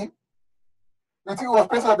poison him? You think it was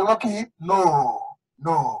praying so that they will not kill him? No.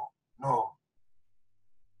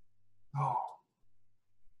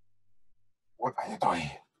 What are you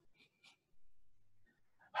doing?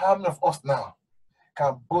 How many of us now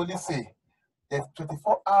can boldly say there's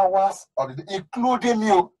 24 hours of the day, including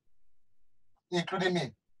you, including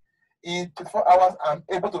me? In 24 hours, I'm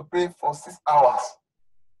able to pray for 6 hours,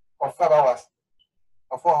 or 5 hours,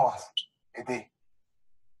 or 4 hours a day.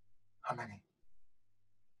 How many?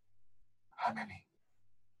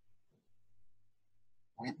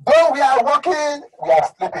 Though we are walking, we are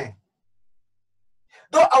sleeping.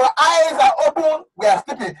 Though our eyes are open, we are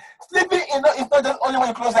sleeping. Sleeping is not just only when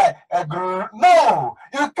you close your eyes. No,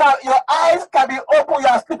 your eyes can be open, you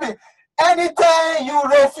are sleeping. Anytime you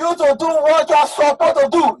refuse to do what you are supposed to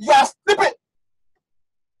do, you are sleeping.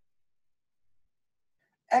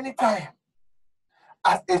 Anytime,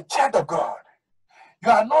 as a child of God,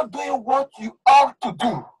 you are not doing what you ought to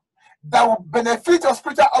do that will benefit your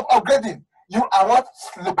spiritual upgrading, you are not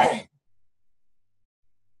sleeping.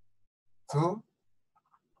 So,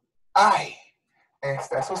 I and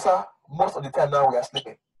Sosa, most of the time now we are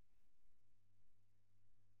sleeping.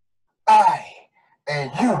 I and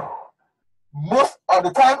you, most of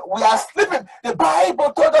the time we are sleeping. The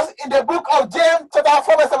Bible told us in the book of James, chapter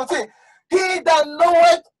 4, verse 17, he that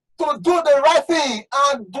knoweth to do the right thing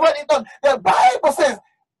and doeth it not. The Bible says,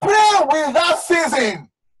 pray without ceasing.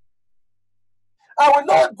 And we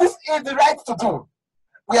know this is the right to do.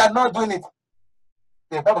 We are not doing it.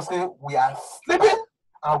 The Bible says we are sleeping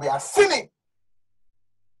and we are sinning.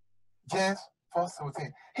 James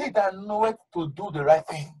 4:17. He that knoweth to do the right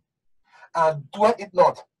thing and doeth it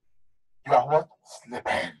not, you are what?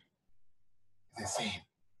 Sleeping. It's a sin.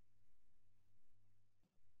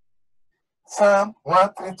 Psalm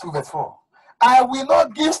 132, verse 4. I will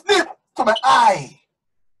not give sleep to my eye,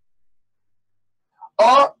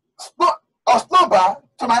 or slumber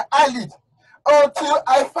to my eyelid, until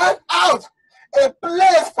I find out a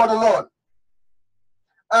place for the Lord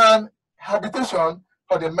and habitation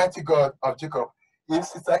for the mighty God of Jacob. If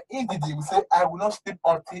Sister Indidi will say, I will not sleep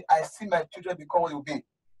until I see my children become what they will be,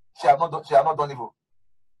 she has not done evil.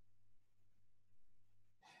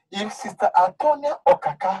 If Sister Antonia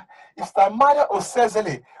Okaka, if Sister Maria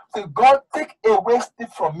Osezele say, God, take away sleep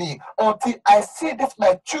from me until I see this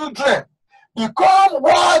my children become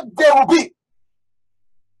what they will be,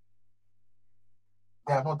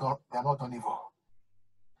 they are not done evil.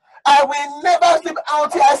 I will never sleep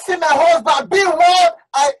until I see my husband be what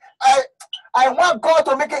I want God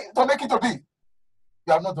to make it to be.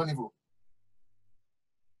 You have not done evil.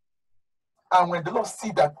 And when the Lord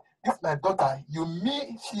see that this my daughter, she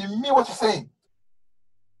mean what you're saying,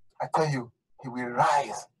 I tell you, he will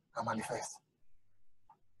rise and manifest.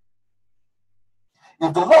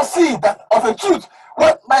 If the Lord see that of a truth,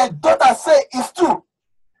 what my daughter say is true,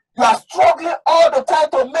 you are struggling all the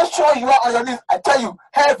time to make sure you are on your knees, I tell you,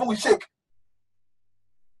 heaven will shake.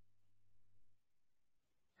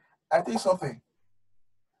 I tell you something.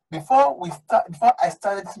 Before I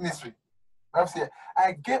started this ministry,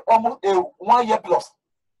 I gave almost 1 year plus.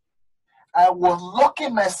 I was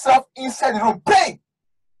locking myself inside the room, praying.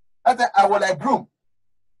 That time I was like broom.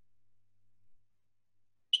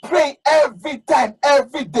 Praying every time,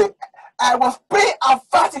 every day. I was praying and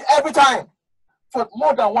fasting every time for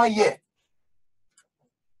more than 1 year.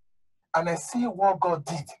 And I see what God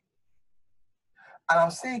did. And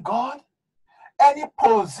I'm saying, God, any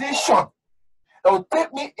position that will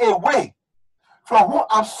take me away from who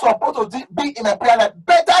I'm supposed to be in my prayer life,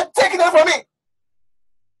 better take it away from me.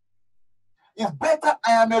 It's better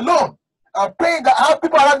I am alone. I'm praying that I have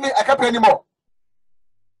people around me, I can't pray anymore.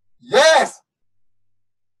 Yes.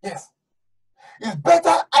 Yes. It's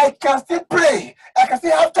better I can still pray. I can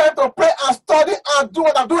still have time to pray and study and do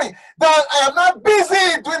what I'm doing than I am not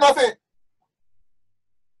busy doing nothing.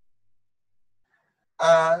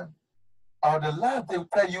 And on the last they will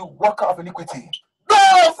tell you, walk out of iniquity.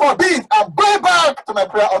 God forbid, I'm going back to my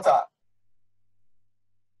prayer altar.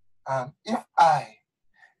 And if I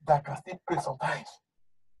that can still pray sometimes,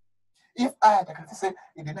 if I that can still say,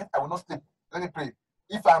 in the night I will not sleep, let me pray.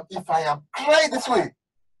 If I am crying this way,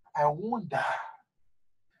 I wonder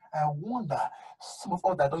some of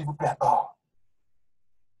us that don't even pray at all.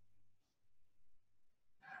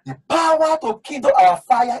 The power to kindle our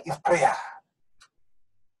fire is prayer.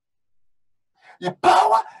 The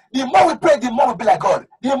power, the more we pray, the more we be like God.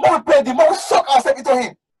 The more we pray, the more we soak ourselves into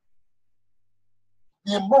Him.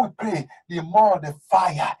 The more we pray, the more the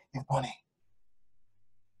fire is burning.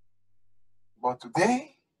 But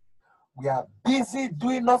today, we are busy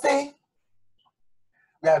doing nothing.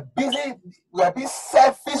 We are being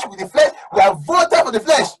selfish with the flesh. We are voted for the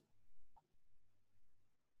flesh.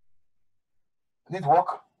 I need to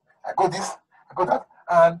work. I go this, I go that.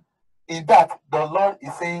 And in that, the Lord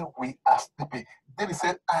is saying we are sleeping. David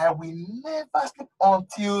said, I will never sleep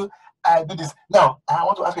until I do this. Now, I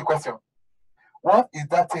want to ask you a question. What is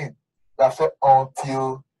that thing that said,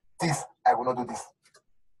 until this, I will not do this?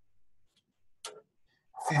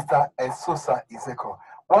 Sister Esosa Iseko,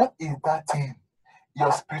 what is that thing?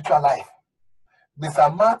 Your spiritual life.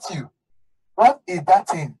 Mr. Matthew, what is that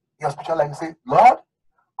thing? Your spiritual life. You say, Lord,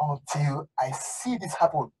 until I see this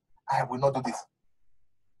happen, I will not do this.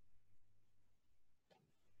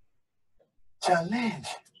 Challenge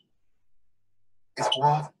is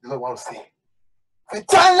what the Lord wants to say. Say,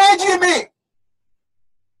 challenge you me.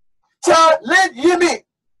 Challenge you me.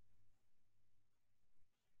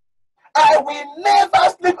 I will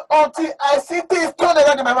never sleep until I see things turn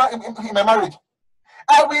around in my marriage.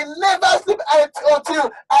 I will never sleep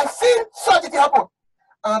until I see such a thing happen.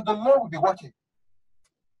 And the Lord will be watching.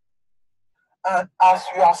 And as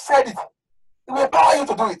you have said it, it will empower you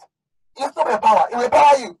to do it. It's not a power, it will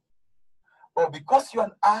empower you. But because you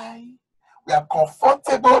and I, we are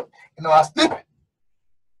comfortable in our sleep,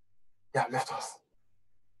 they have left us.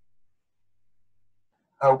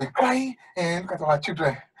 I will be crying and look at our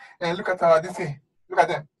children and look at our this thing. Look at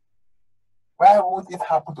them. Why would it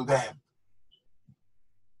happen to them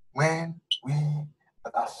when we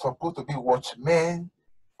that are supposed to be watchmen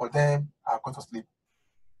for them are going to sleep?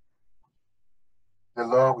 The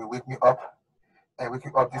Lord will wake me up and wake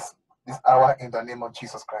you up this hour in the name of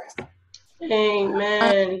Jesus Christ.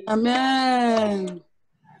 Amen. Amen.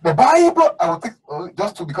 The Bible, I will take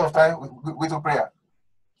just to because of time, we to prayer.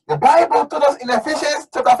 The Bible told us in Ephesians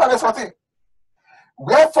chapter 5 verse 14.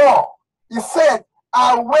 Wherefore, he said,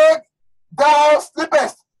 awake, thou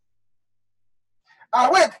sleepest.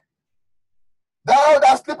 Awake, thou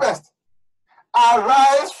that sleepest.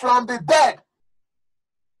 Arise from the dead.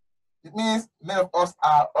 It means many of us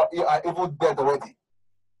are even dead already.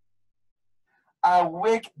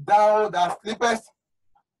 Awake, thou that sleepest.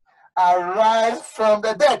 arise from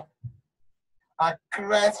the dead, and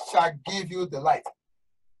Christ shall give you the light.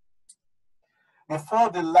 Before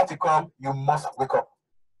the light will come, you must wake up.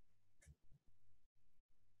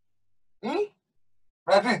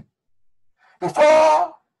 Brethren,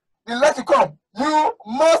 before the light will come, you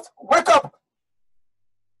must wake up.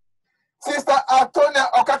 Sister Antonia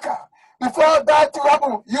Okaka, before that to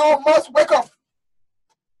happen, you must wake up.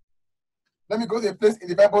 Let me go to a place in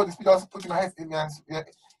the Bible. This just put in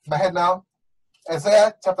my head now.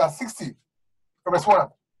 Isaiah chapter 60, verse 1.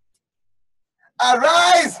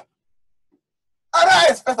 Arise!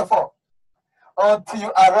 Arise, first of all. Until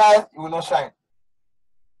you arise, you will not shine.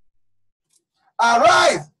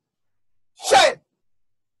 Arise! Shine!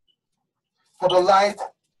 For the light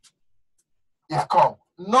is come.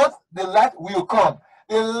 Not the light will come.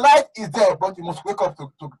 The light is there, but you must wake up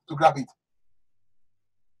to grab it.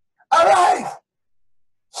 Arise!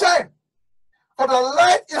 Shine! For the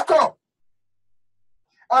light is come.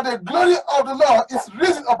 And the glory of the Lord is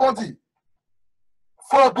risen upon thee.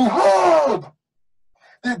 For behold,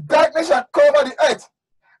 the darkness shall cover the earth,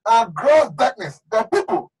 and gross darkness the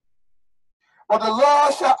people. But the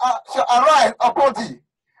Lord shall arise upon thee,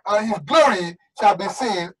 and his glory shall be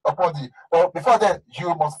seen upon thee. But before then,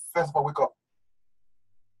 you must first of all wake up.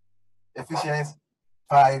 Ephesians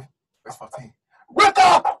 5, verse 14. Wake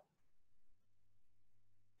up!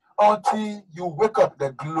 Until you wake up,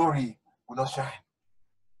 the glory will not shine.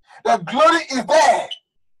 The glory is there.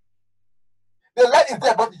 The light is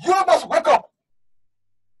there, but you must wake up.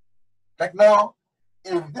 Like now,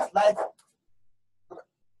 if this light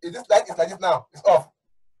is like this now, it's off.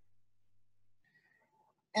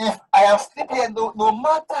 If I am sleeping, no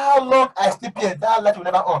matter how long I sleep here, that light will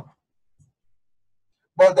never on.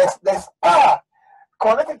 But there's power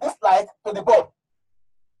connecting this light to the bulb.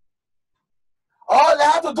 All I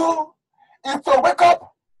have to do is to wake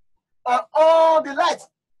up and on the light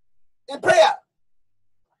in prayer.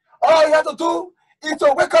 All you have to do is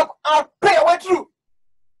to wake up and pray your way through.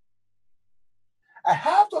 I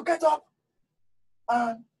have to get up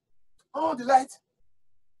and on the light.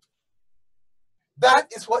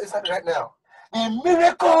 That is what is happening right now. The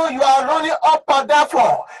miracle you are running up and down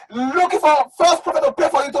for, looking for first prophet to pray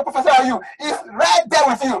for you, to prophesy you, is right there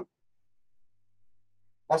with you.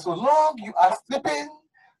 But so long you are sleeping,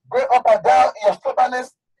 going up and down in your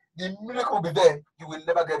stubbornness, the miracle will be there. You will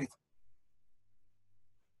never get it.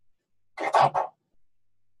 Get up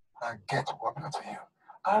and get what belongs to you.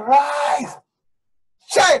 Arise,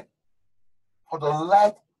 shine, for the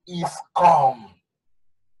light is come,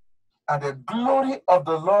 and the glory of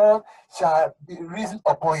the Lord shall be risen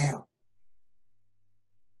upon you.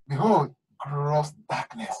 Behold, gross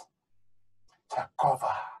darkness shall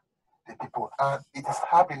cover the people, and it is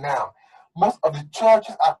happening now. Most of the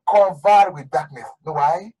churches are covered with darkness. You know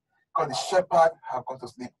why? Because the shepherds have gone to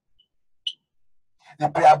sleep. The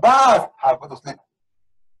prayer bars have gone to sleep.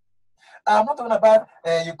 I'm not talking about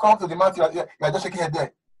you come to the mountain, you are just shaking head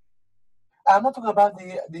there. I'm not talking about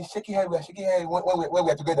the shaking head, we are shaking head when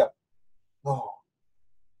we are together. No.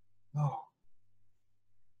 No.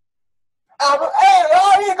 Hey,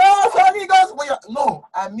 Holy Ghost. No,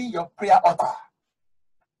 I mean your prayer altar.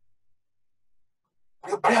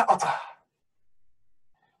 Your prayer altar.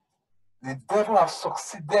 The devil has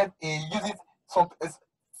succeeded in using some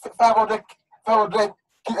 500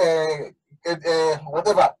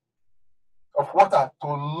 whatever of water to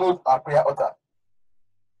load our prayer altar.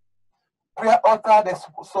 Prayer altar that's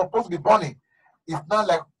supposed to be burning. It's not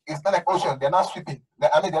like ocean. They're not sweeping. They're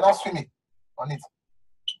not swimming on it.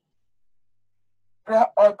 Prayer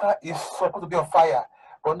altar is supposed to be on fire,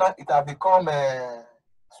 but now it has become a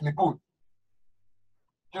swimming pool.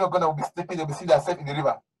 You're not gonna be sleeping. They'll be seeing themselves in the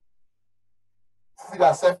river. See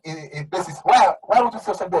themselves in places. Why would you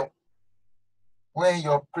see yourself there? When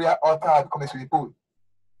your prayer altar has become a swimming pool.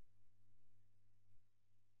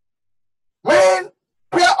 When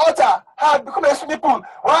prayer altar has become a swimming pool,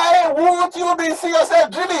 why won't you be seeing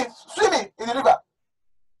yourself swimming in the river?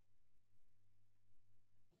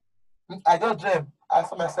 I just dreamed. I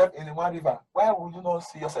saw myself in one river. Why would you not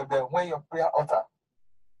see yourself there when your prayer altar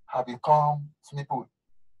has become swimming pool?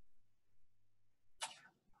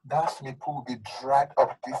 That swimming pool will be dried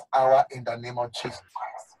up this hour in the name of Jesus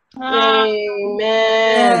Christ.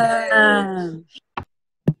 Amen.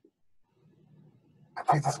 I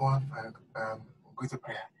take this one and go to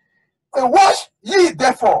prayer. So wash ye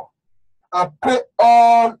therefore and pray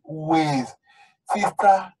always.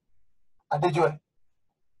 Sister Adejoy.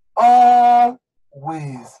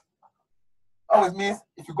 Always. Always means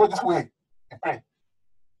if you go this way, you pray.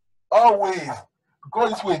 Always go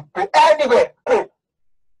this way, pray. Anywhere, pray.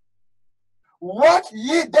 Watch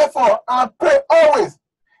ye therefore and pray always,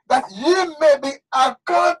 that ye may be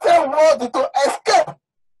accounted worthy to escape.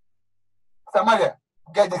 Samaria,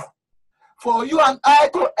 get this. For you and I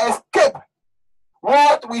to escape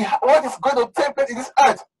what is going to take place in this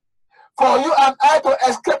earth. For you and I to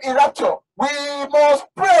escape in rapture, we must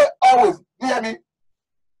pray always. You hear me?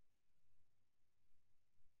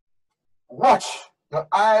 Watch your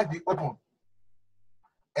eyes be open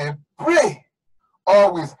and pray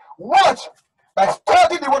always. Watch by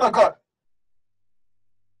studying the word of God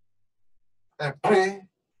and pray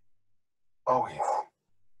always,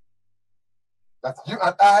 that you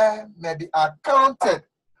and I may be accounted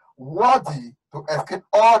worthy to escape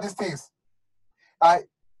all these things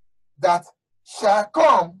that shall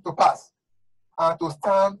come to pass, and to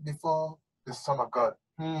stand before the Son of God.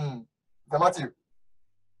 Matthew,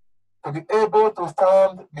 to be able to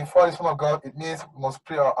stand before the Son of God, it means we must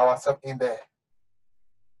pray ourselves in there.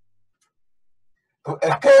 To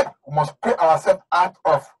escape, we must pray ourselves out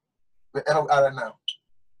of the end of the right now.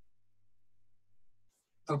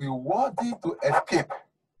 To be worthy to escape,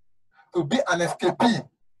 to be an escapee,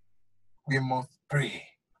 we must pray.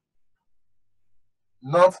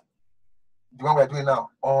 Not the one we're doing now,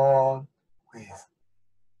 always.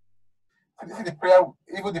 So this is the prayer,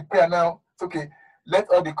 even the prayer now, it's okay. Let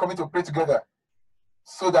all be coming to pray together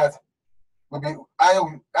so that we'll be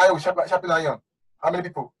iron will sharpen iron. How many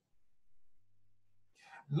people?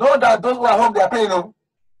 Not that those who are home they are praying,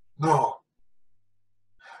 no.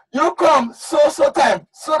 You come so time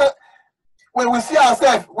so that when we see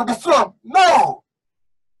ourselves we'll be strong. No.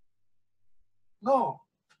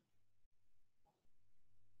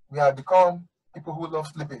 We have become people who love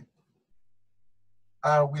sleeping.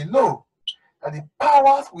 And we know that the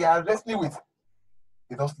powers we are wrestling with,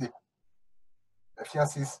 they don't sleep.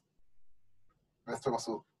 Ephesians 6, verse 12 or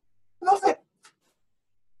so. They don't sleep.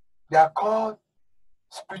 They are called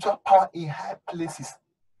spiritual power in high places.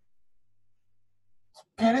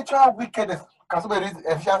 Spiritual wickedness. Can somebody read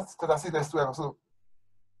Ephesians 6, verse 12 or so?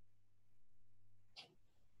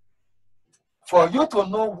 For you to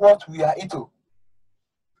know what we are into.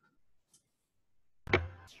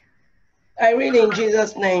 I read in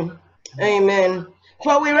Jesus' name. Amen.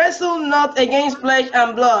 For we wrestle not against flesh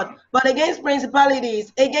and blood, but against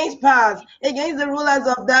principalities, against powers, against the rulers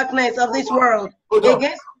of darkness of this world. Hold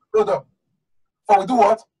on. For we do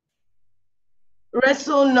what?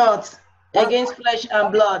 Wrestle not against flesh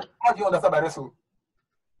and blood. What do you understand by wrestle?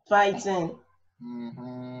 Fighting.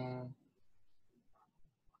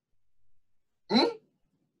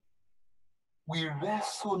 We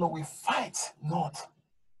wrestle, no, we fight not.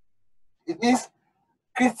 It means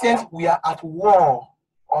Christians, we are at war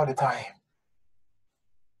all the time.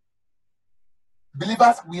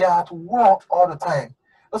 Believers, we are at war all the time.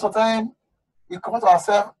 Most of the time, we commit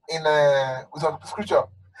ourselves in with our scripture.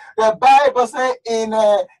 The Bible says in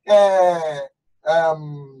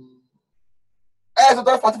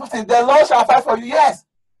Exodus 40%, the Lord shall fight for you. Yes,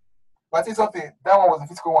 but it's something. That one was the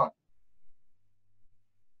physical one.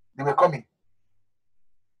 They were coming,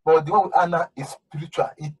 but the one with Anna is spiritual.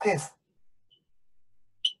 It tastes.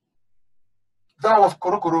 That was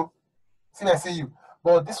Korokoro. See, I see you.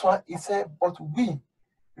 But this one, it said, but we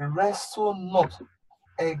wrestle not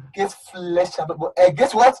against flesh and blood, but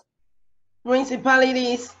against what?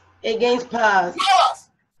 Principalities, against powers. Powers.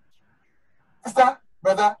 Sister,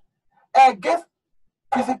 brother, against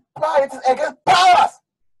principalities, against powers.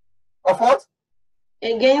 Of what?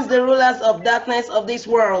 Against the rulers of darkness of this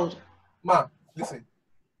world. Man, listen.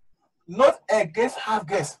 Not against half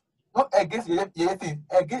guests. Not against anything,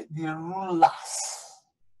 against the rulers.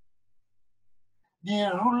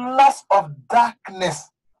 The rulers of darkness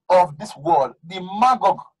of this world. The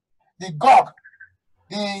Magog, the Gog,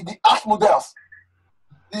 the Ashmodels,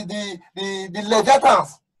 the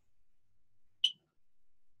Leviathans,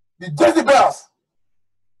 the Jezebels,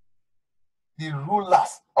 the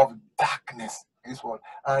rulers of darkness in this world.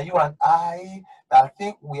 And you and I that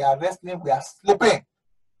think we are wrestling, we are sleeping.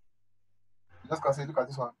 Just consider, look at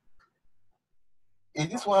this one. In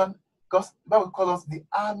this one, because the Bible calls us the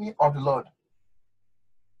army of the Lord.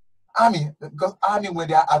 Army, because army, when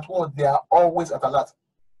they are at war, they are always at alert.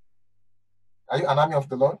 Are you an army of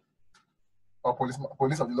the Lord? Or police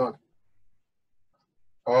of the Lord?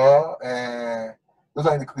 Or those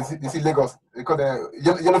are in the see Lagos, they call them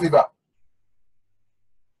yellow fever.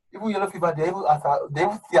 Even yellow fever, they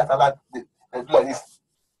even see at alert. They do like this.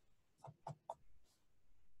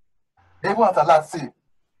 They even at alert, see.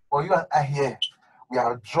 For you and I here, we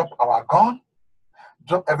have dropped our gun,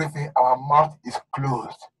 dropped everything, our mouth is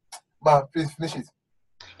closed. Man, please finish it.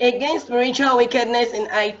 Against spiritual wickedness in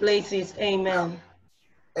high places. Amen.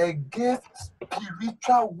 against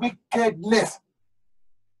spiritual wickedness.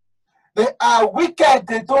 They are wicked.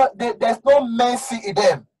 There's no mercy in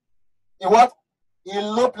them. In what? In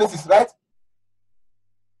low places, right?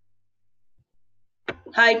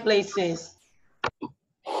 High places.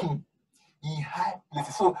 In high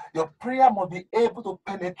places. So your prayer must be able to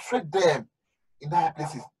penetrate them in the high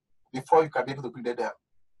places before you can be able to bring them down.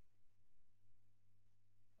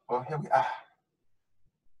 Well, here we are.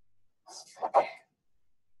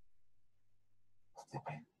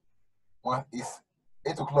 Sleeping. One is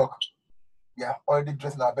 8 o'clock. We are already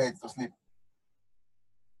dressed in our beds to sleep.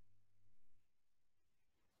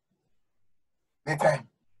 Daytime.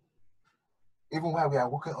 Even while we are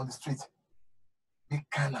walking on the street, big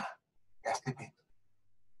canna, we are sleeping.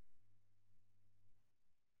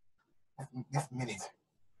 This minute,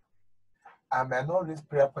 I may not raise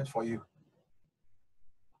prayer points for you.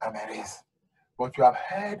 I may raise. But you have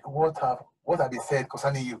heard what have been said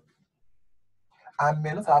concerning you. I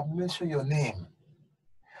may not have mentioned your name.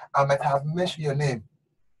 I might have mentioned your name.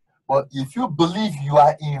 But if you believe you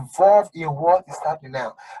are involved in what is happening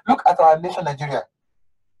now, look at our nation, Nigeria.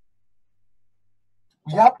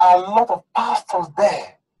 We have a lot of pastors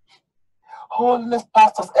there. Holiness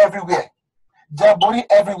pastors everywhere. Jaburi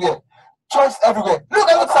everywhere. Church everywhere. Look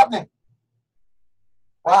at what's happening.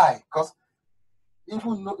 Why? Because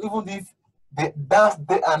even if they dance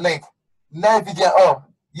day and night vigil up,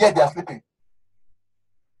 yet they are sleeping.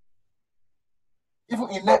 Even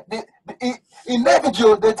in night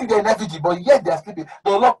vigil, they think they're in night vigil, but yet they are sleeping.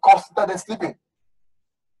 The Lord consider them sleeping.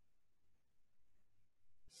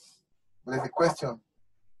 But there's a question.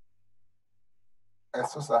 And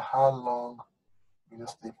so, sir, how long will you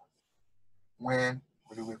sleep? When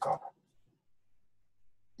will you wake up?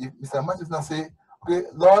 If Mr. Matthews now say, okay,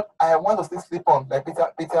 Lord, I want to still sleep on, like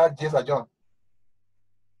Peter, James, and John.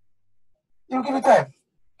 You give it time.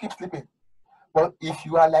 Keep sleeping. But if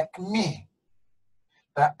you are like me,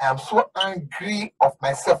 that I am so angry of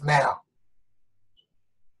myself now,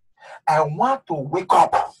 I want to wake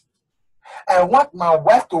up. I want my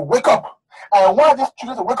wife to wake up. I want these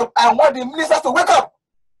children to wake up. I want the ministers to wake up.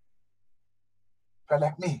 If you're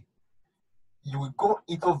like me, you will go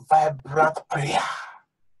into vibrant prayer.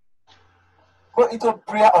 Go into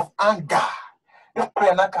prayer of anger. This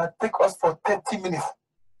prayer now can take us for 30 minutes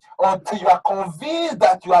until you are convinced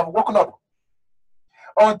that you have woken up.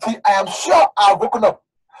 Until I am sure I have woken up.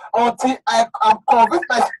 Until I am convinced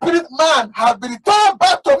my spirit man has been returned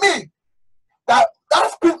back to me. That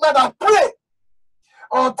spirit man has prayed.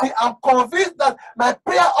 Until I'm convinced that my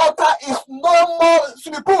prayer altar is no more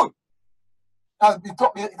swimming pool.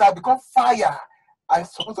 It has become fire as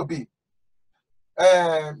it's supposed to be.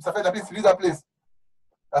 Safeda, please read that place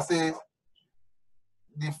that says,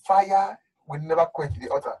 the fire will never quench the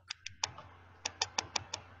altar.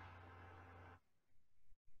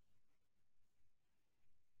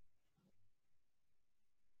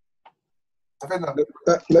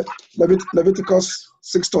 Leviticus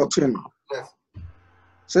 6:13. Yes.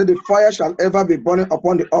 Say the fire shall ever be burning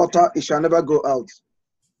upon the altar, it shall never go out.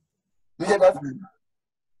 You hear that?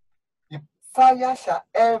 The fire shall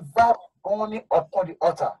ever burning upon the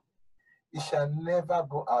altar, it shall never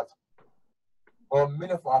go out. But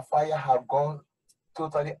many of our fire have gone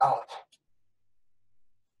totally out.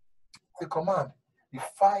 The command, the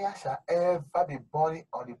fire shall ever be burning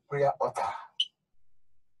on the prayer altar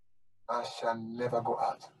and shall never go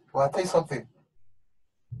out. But I'll tell you something.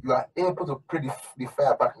 You are able to pray the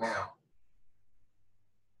fire back now.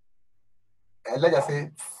 And let us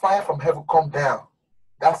say, fire from heaven come down.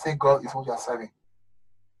 That same God is what you are serving.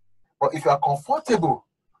 But if you are comfortable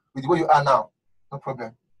with the way you are now, no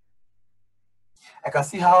problem. I can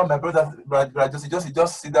see how my brother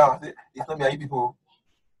just sit down. It's not me, are you people?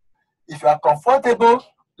 If you are comfortable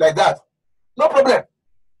like that, no problem.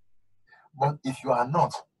 But if you are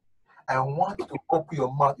not, I want you to open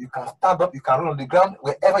your mouth. You can stand up, you can roll on the ground,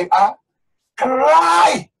 wherever you are.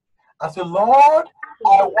 Cry and say, Lord,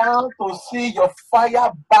 I want to see your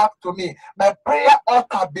fire back to me. My prayer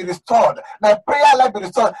altar be restored. My prayer life be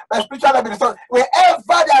restored. My spiritual life be restored. Wherever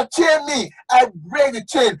they have chained me, I break the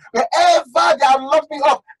chain. Wherever they have locked me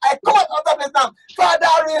up, I come out of that now.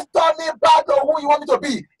 Father, restore me back to who you want me to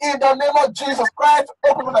be. In the name of Jesus Christ,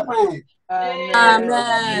 open when I pray.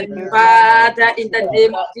 Amen. Father, in the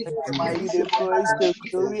name of Jesus, Father,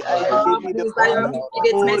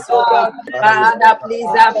 please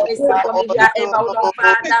have mercy for me.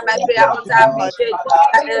 Father, my prayer altar,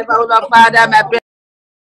 Father, my prayer